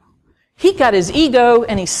up. He got his ego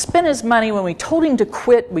and he spent his money when we told him to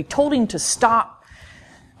quit. We told him to stop.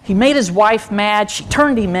 He made his wife mad. She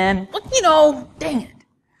turned him in. Dang it.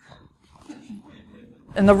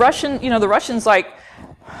 And the Russians like,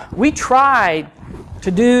 we tried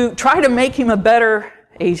to make him a better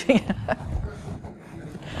agent.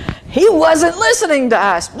 He wasn't listening to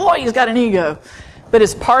us. Boy, he's got an ego. But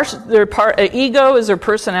ego is their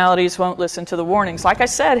personalities won't listen to the warnings. Like I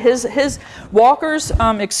said, his Walker's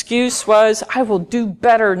excuse was, I will do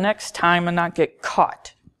better next time and not get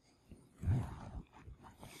caught.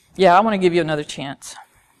 Yeah, I want to give you another chance.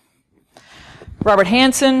 Robert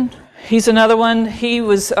Hansen, he's another one. He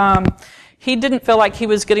didn't feel like he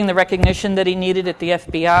was getting the recognition that he needed at the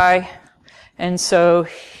FBI. And so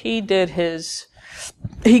he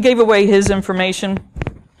gave away his information.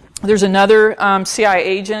 There's another CIA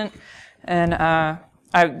agent, and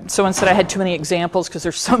someone said I had too many examples because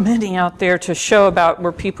there's so many out there to show about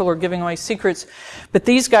where people are giving away secrets. But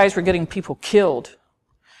these guys were getting people killed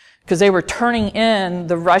because they were turning in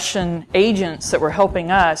the Russian agents that were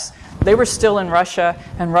helping us. They were still in Russia,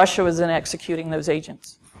 and Russia was then executing those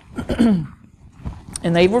agents. And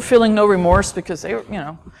they were feeling no remorse because they were,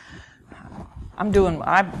 I'm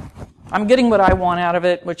getting what I want out of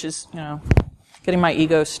it, which is, getting my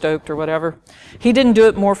ego stoked or whatever. He didn't do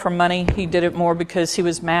it more for money. He did it more because he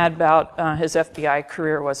was mad about his FBI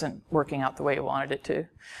career wasn't working out the way he wanted it to.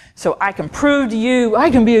 So I can prove to you I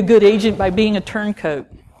can be a good agent by being a turncoat.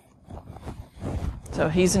 So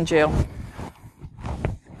he's in jail.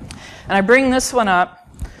 And I bring this one up,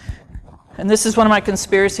 and this is one of my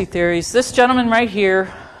conspiracy theories. This gentleman right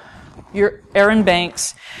here, Aaron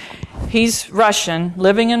Banks, he's Russian,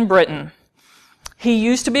 living in Britain. He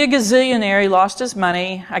used to be a gazillionaire. He lost his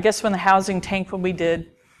money, I guess when the housing tanked when we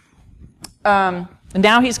did. And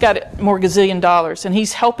now he's got more gazillion dollars, and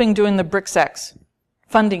he's helping doing the BRICS,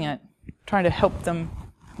 funding it, trying to help them.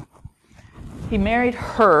 He married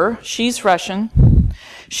her. She's Russian.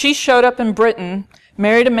 She showed up in Britain,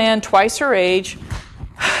 married a man twice her age.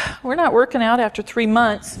 We're not working out after 3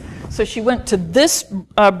 months. So she went to this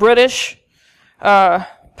British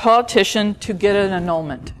politician to get an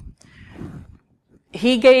annulment.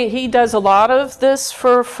 He does a lot of this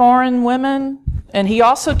for foreign women, and he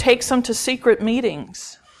also takes them to secret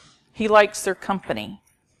meetings. He likes their company.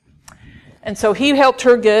 And so he helped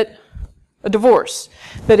her get a divorce.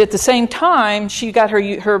 But at the same time, she got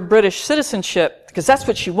her British citizenship, because that's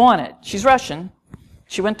what she wanted. She's Russian.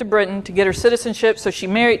 She went to Britain to get her citizenship, so she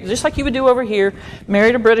married, just like you would do over here,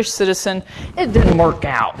 married a British citizen. It didn't work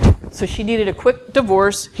out. So she needed a quick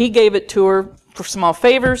divorce. He gave it to her for small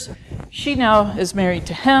favors. She now is married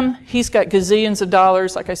to him. He's got gazillions of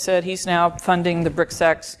dollars. Like I said, he's now funding the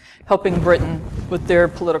BRICS, helping Britain with their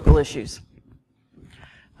political issues.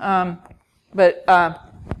 But,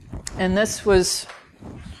 and this,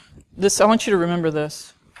 I want you to remember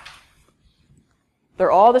this.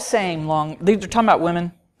 They're all the same they're talking about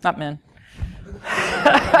women, not men.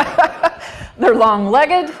 They're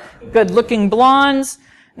long-legged, good-looking blondes,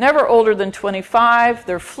 never older than 25.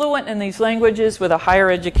 They're fluent in these languages with a higher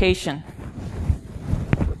education.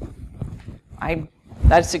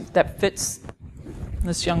 That fits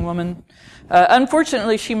this young woman.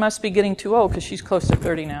 Unfortunately, she must be getting too old because she's close to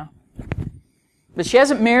 30 now. But she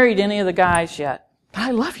hasn't married any of the guys yet. But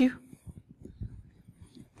I love you.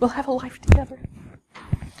 We'll have a life together.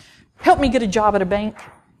 Help me get a job at a bank.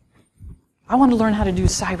 I want to learn how to do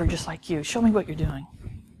cyber just like you. Show me what you're doing.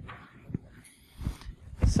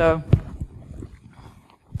 So,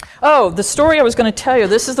 the story I was going to tell you,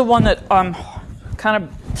 this is the one that kind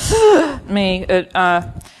of me.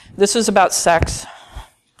 This is about sex.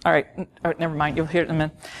 All right, never mind. You'll hear it in a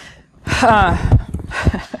minute.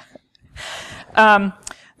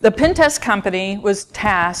 The pen test company was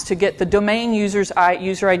tasked to get the domain user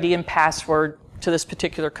ID and password to this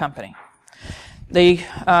particular company. They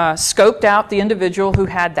scoped out the individual who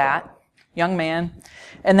had that, young man,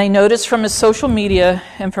 and they noticed from his social media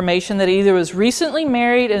information that he either was recently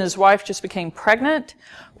married and his wife just became pregnant,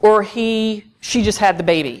 or she just had the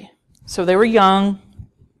baby. So they were young.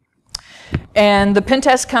 And the pen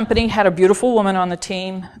test company had a beautiful woman on the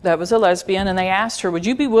team that was a lesbian, and they asked her, would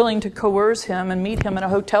you be willing to coerce him and meet him in a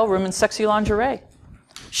hotel room in sexy lingerie?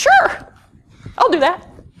 Sure, I'll do that.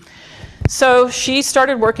 So she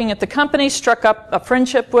started working at the company, struck up a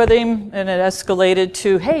friendship with him, and it escalated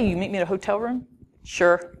to, hey, you meet me in a hotel room?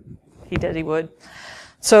 Sure, he did, he would.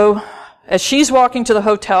 So as she's walking to the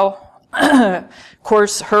hotel, of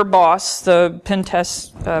course, her boss, the pen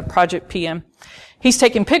test project PM, he's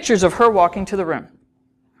taking pictures of her walking to the room.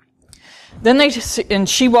 Then and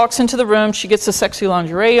she walks into the room, she gets the sexy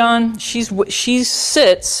lingerie on, she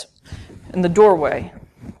sits in the doorway.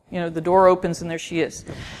 You know, the door opens and there she is.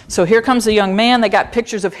 So here comes the young man. They got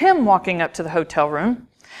pictures of him walking up to the hotel room.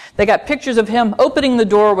 They got pictures of him opening the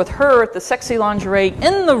door with her at the sexy lingerie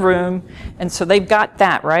in the room. And so they've got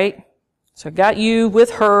that, right? So got you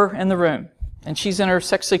with her in the room. And she's in her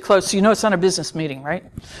sexy clothes. So you know it's not a business meeting, right?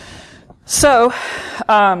 So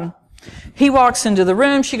he walks into the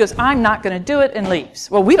room. She goes, I'm not going to do it, and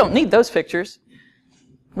leaves. Well, we don't need those pictures.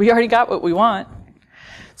 We already got what we want.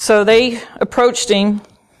 So they approached him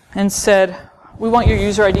and said, we want your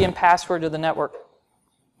user ID and password to the network.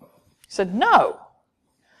 He said, no.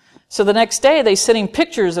 So the next day, they sent him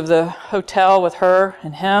pictures of the hotel with her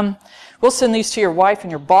and him. We'll send these to your wife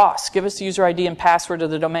and your boss. Give us the user ID and password to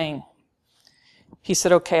the domain. He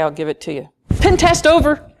said, okay, I'll give it to you. Pen test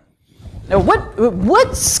over. Now,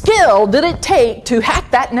 what skill did it take to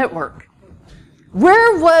hack that network?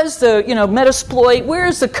 Where was the, Metasploit?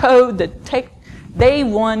 Where's the code that they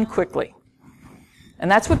won quickly? And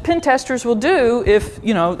that's what pen testers will do if,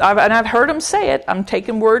 I've heard them say it. I'm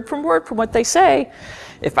taking word from what they say.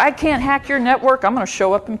 If I can't hack your network, I'm going to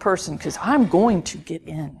show up in person because I'm going to get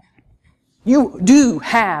in. You do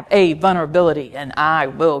have a vulnerability, and I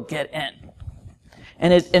will get in.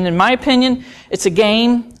 And in my opinion, it's a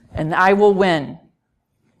game, and I will win.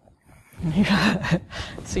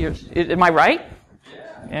 See, am I right?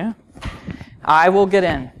 Yeah. I will get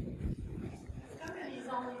in.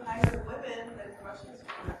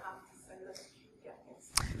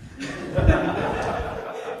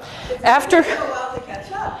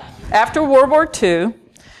 After World War II,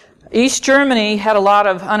 East Germany had a lot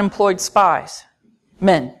of unemployed spies,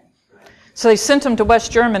 men. So they sent them to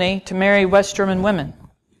West Germany to marry West German women.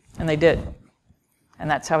 And they did. And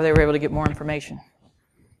that's how they were able to get more information.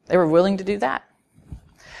 They were willing to do that.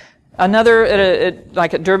 Another,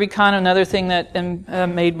 like at DerbyCon, another thing that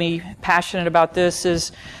made me passionate about this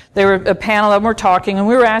is they were a panel of them were talking, and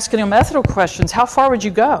we were asking them ethical questions. How far would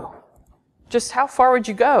you go? Just how far would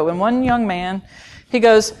you go? And one young man, he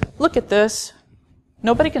goes, look at this.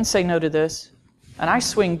 Nobody can say no to this. And I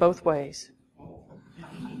swing both ways.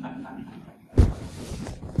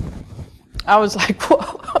 I was like,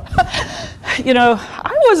 whoa.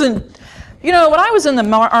 I wasn't, when I was in the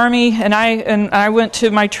Army and I went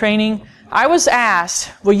to my training, I was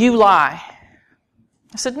asked, will you lie?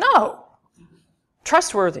 I said, no.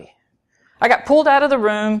 Trustworthy. I got pulled out of the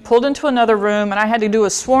room, pulled into another room, and I had to do a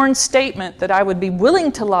sworn statement that I would be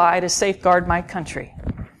willing to lie to safeguard my country.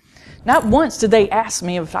 Not once did they ask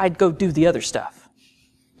me if I'd go do the other stuff.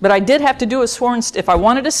 But I did have to do a sworn if I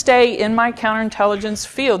wanted to stay in my counterintelligence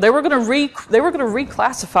field. They were going to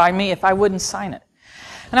reclassify me if I wouldn't sign it.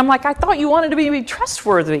 And I'm like, I thought you wanted to be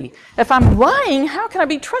trustworthy. If I'm lying, how can I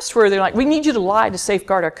be trustworthy? Like, we need you to lie to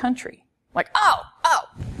safeguard our country. Like, oh,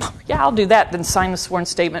 yeah, yeah, I'll do that. Then sign the sworn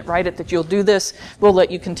statement, write it that you'll do this. We'll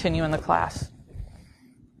let you continue in the class.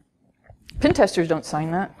 Pen testers don't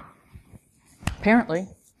sign that, apparently.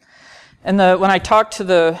 And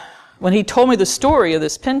when he told me the story of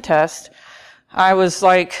this pen test, I was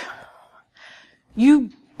like, you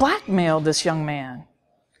blackmailed this young man.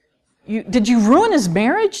 Did you ruin his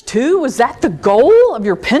marriage too? Was that the goal of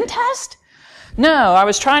your pen test? No, I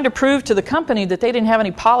was trying to prove to the company that they didn't have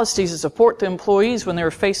any policies to support the employees when they were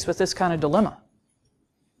faced with this kind of dilemma.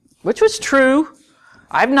 Which was true.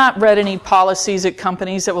 I've not read any policies at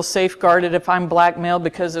companies that will safeguard it if I'm blackmailed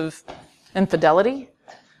because of infidelity.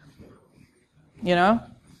 You know?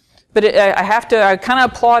 But I kind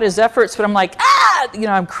of applaud his efforts, but I'm like,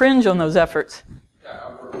 I'm cringe on those efforts. Yeah,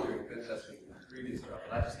 I worked doing pen testing in the previous job,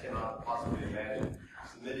 and I just cannot possibly imagine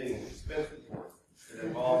submitting an expense report that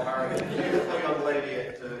involved hiring a beautiful young lady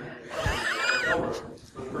to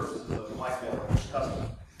for the purposes of blackmailing a customer.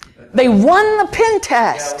 They won the pen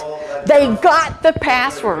test. Yeah, well, they got the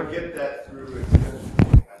password. Get that through expense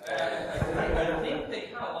report. I think they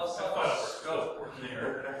kind of lost some of scope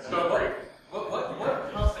there. So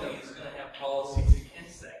what company is going to have policies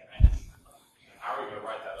against that kind of stuff? How are we going to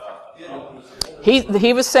write that up?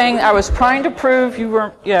 He was saying, I was trying to prove you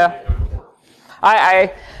weren't, yeah.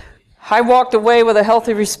 I walked away with a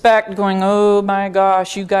healthy respect going, oh my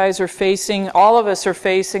gosh, you guys are all of us are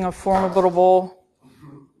facing a formidable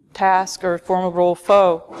task or a formidable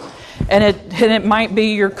foe. And it might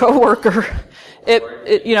be your coworker.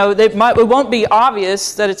 It won't be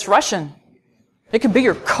obvious that it's Russian. It could be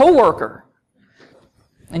your coworker.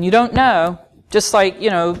 And you don't know. Just like,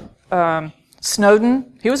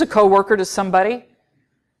 Snowden, he was a coworker to somebody.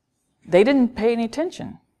 They didn't pay any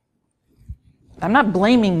attention. I'm not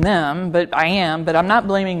blaming them, but I'm not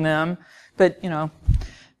blaming them.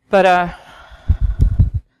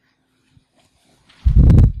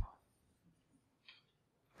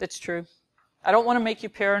 It's true. I don't want to make you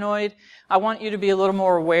paranoid. I want you to be a little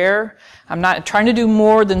more aware. I'm not trying to do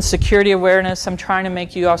more than security awareness. I'm trying to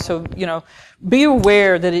make you also, be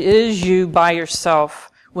aware that it is you by yourself.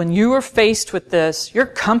 When you are faced with this, your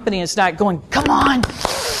company is not going, come on,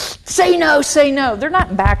 say no, say no. They're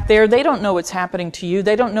not back there. They don't know what's happening to you.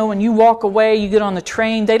 They don't know when you walk away, you get on the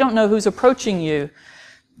train. They don't know who's approaching you.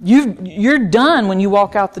 You're done when you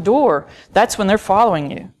walk out the door. That's when they're following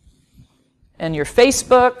you. And your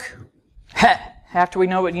Facebook, after we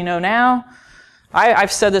know what you know now,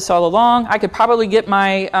 I've said this all along, I could probably get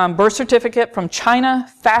my birth certificate from China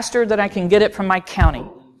faster than I can get it from my county.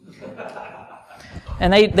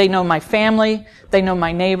 And they know my family, they know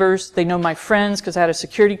my neighbors, they know my friends because I had a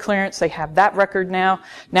security clearance. They have that record now.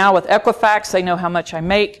 Now with Equifax, they know how much I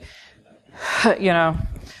make.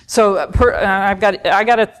 So I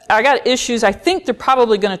got issues. I think they're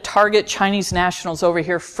probably going to target Chinese nationals over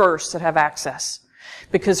here first that have access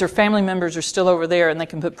because their family members are still over there and they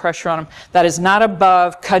can put pressure on them. That is not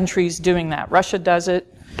above countries doing that. Russia does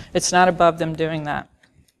it. It's not above them doing that.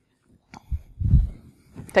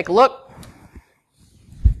 Take a look.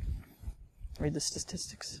 Read the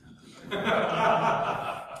statistics.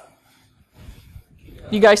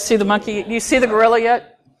 You guys see the monkey? Do you see the gorilla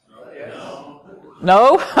yet?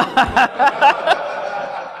 No?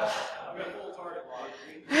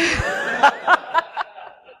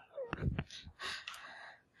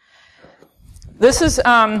 This is,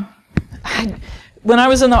 when I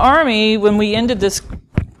was in the Army, when we ended this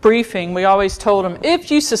briefing, we always told them, if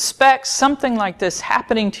you suspect something like this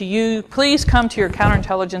happening to you, please come to your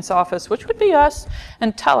counterintelligence office, which would be us,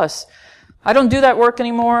 and tell us. I don't do that work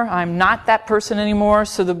anymore. I'm not that person anymore.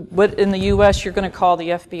 So in the U.S., you're going to call the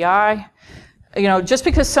FBI. Just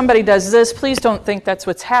because somebody does this, please don't think that's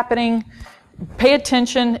what's happening. Pay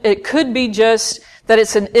attention. It could be just that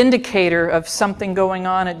it's an indicator of something going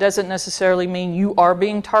on. It doesn't necessarily mean you are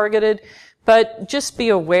being targeted, but just be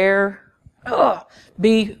aware.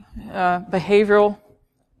 Be behavioral.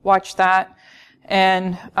 Watch that.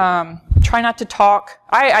 And try not to talk.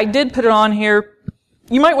 I did put it on here.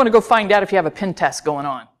 You might want to go find out if you have a pen test going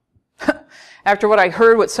on. After what I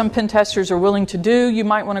heard, what some pen testers are willing to do, you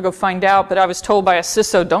might want to go find out. But I was told by a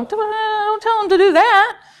CISO, don't tell them to do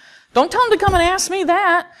that. Don't tell them to come and ask me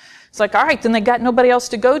that. It's like, all right, then they got nobody else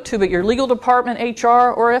to go to but your legal department, HR,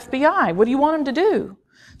 or FBI. What do you want them to do?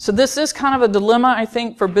 So this is kind of a dilemma, I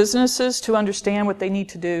think, for businesses to understand what they need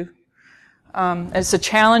to do. It's a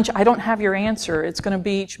challenge. I don't have your answer. It's going to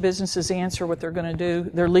be each business's answer what they're going to do.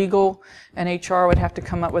 Their legal and HR would have to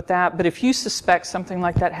come up with that. But if you suspect something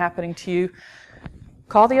like that happening to you,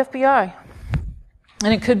 call the FBI.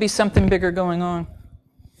 And it could be something bigger going on.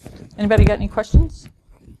 Anybody got any questions?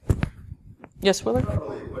 Yes, Willard? Not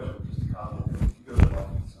really a question, just a comment. You go to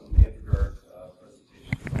some of the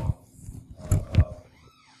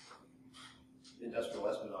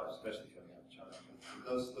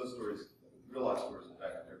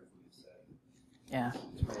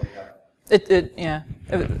Yeah.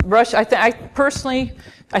 Russia. I personally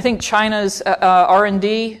think China's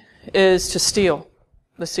R&D is to steal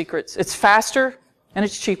the secrets. It's faster and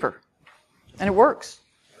it's cheaper, and it works.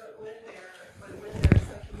 But when they're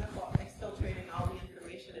sucking up, exfiltrating all the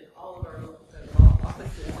information in all of our law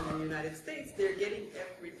offices in the United States, they're getting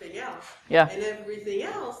everything else. Yeah. And everything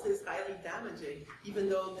else is highly damaging, even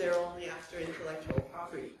though they're only after intellectual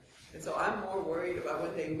property. And so I'm more worried about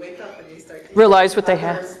when they wake up and they start to realize what they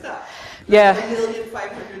have. Stuff. Yeah.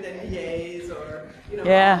 Like 1,500,000 NDAs or,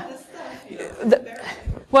 yeah. all this stuff, it's embarrassing.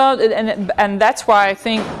 Well, and that's why I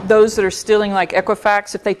think those that are stealing like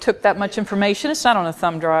Equifax, if they took that much information, it's not on a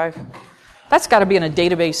thumb drive. That's got to be in a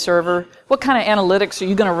database server. What kind of analytics are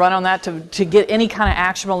you going to run on that to get any kind of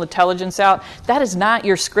actionable intelligence out? That is not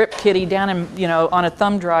your script kiddie down in, on a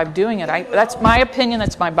thumb drive doing it. That's my opinion.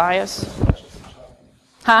 That's my bias.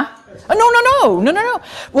 Huh? Oh, no.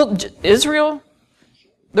 Well, Israel,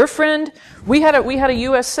 their friend, we had a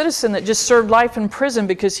U.S. citizen that just served life in prison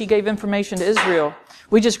because he gave information to Israel.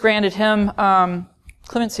 We just granted him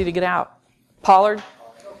clemency to get out. Pollard?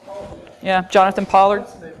 Yeah, Jonathan Pollard.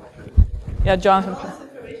 Yeah, Jonathan. All this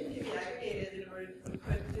information can be aggregated in order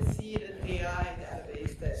to see it in an AI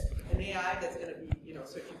database, an AI that's going to be,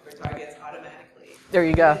 searching for targets automatically. There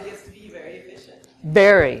you go. And it gets to be very efficient.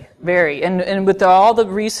 Very, very. And with all the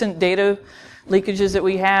recent data leakages that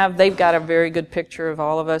we have, they've got a very good picture of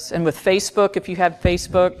all of us. And with Facebook, if you had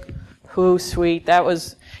Facebook, sweet. That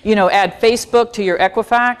was, add Facebook to your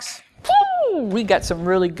Equifax. We got some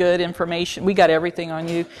really good information. We got everything on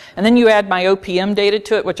you. And then you add my OPM data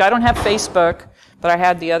to it, which I don't have Facebook, but I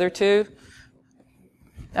had the other two.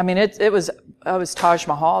 I mean, it was Taj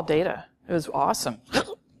Mahal data. It was awesome. Is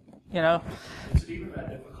it even that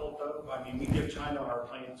difficult, though? I mean, we give China our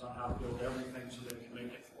plans on how to build everything so they can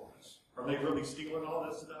make it for us. Are they really stealing all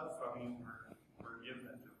this stuff? I mean, we're giving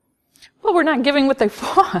it to them. Well, we're not giving what they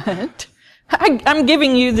want. I'm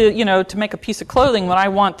giving you to make a piece of clothing when I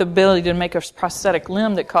want the ability to make a prosthetic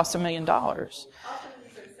limb that costs $1 million. Often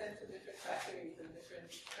these are sent to different factories in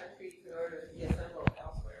different countries in order to be assembled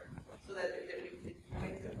elsewhere, so that it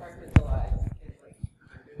makes compartmentalized in like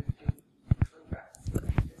 150 contracts.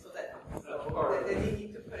 So that they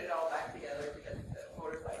need to put it all back together because the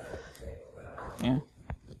motorcycle or whatever. Yeah.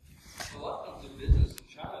 A lot of the business in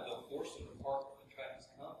China, they'll force them to partner with a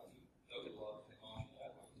Chinese company. They'll get a lot of technology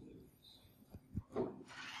that way too.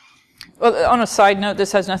 Well, on a side note,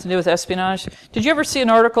 this has nothing to do with espionage. Did you ever see an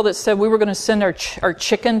article that said we were going to send our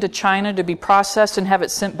chicken to China to be processed and have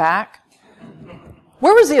it sent back?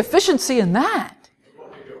 Where was the efficiency in that?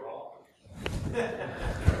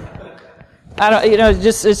 I don't.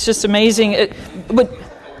 It's just amazing.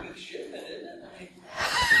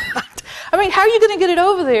 I mean, how are you going to get it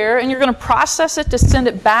over there and you're going to process it to send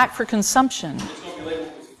it back for consumption? It's going to be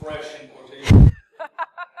labeled as fresh in quotation.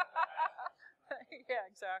 Yeah,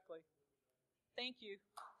 exactly. Thank you.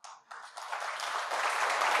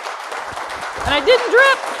 And I didn't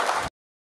drip.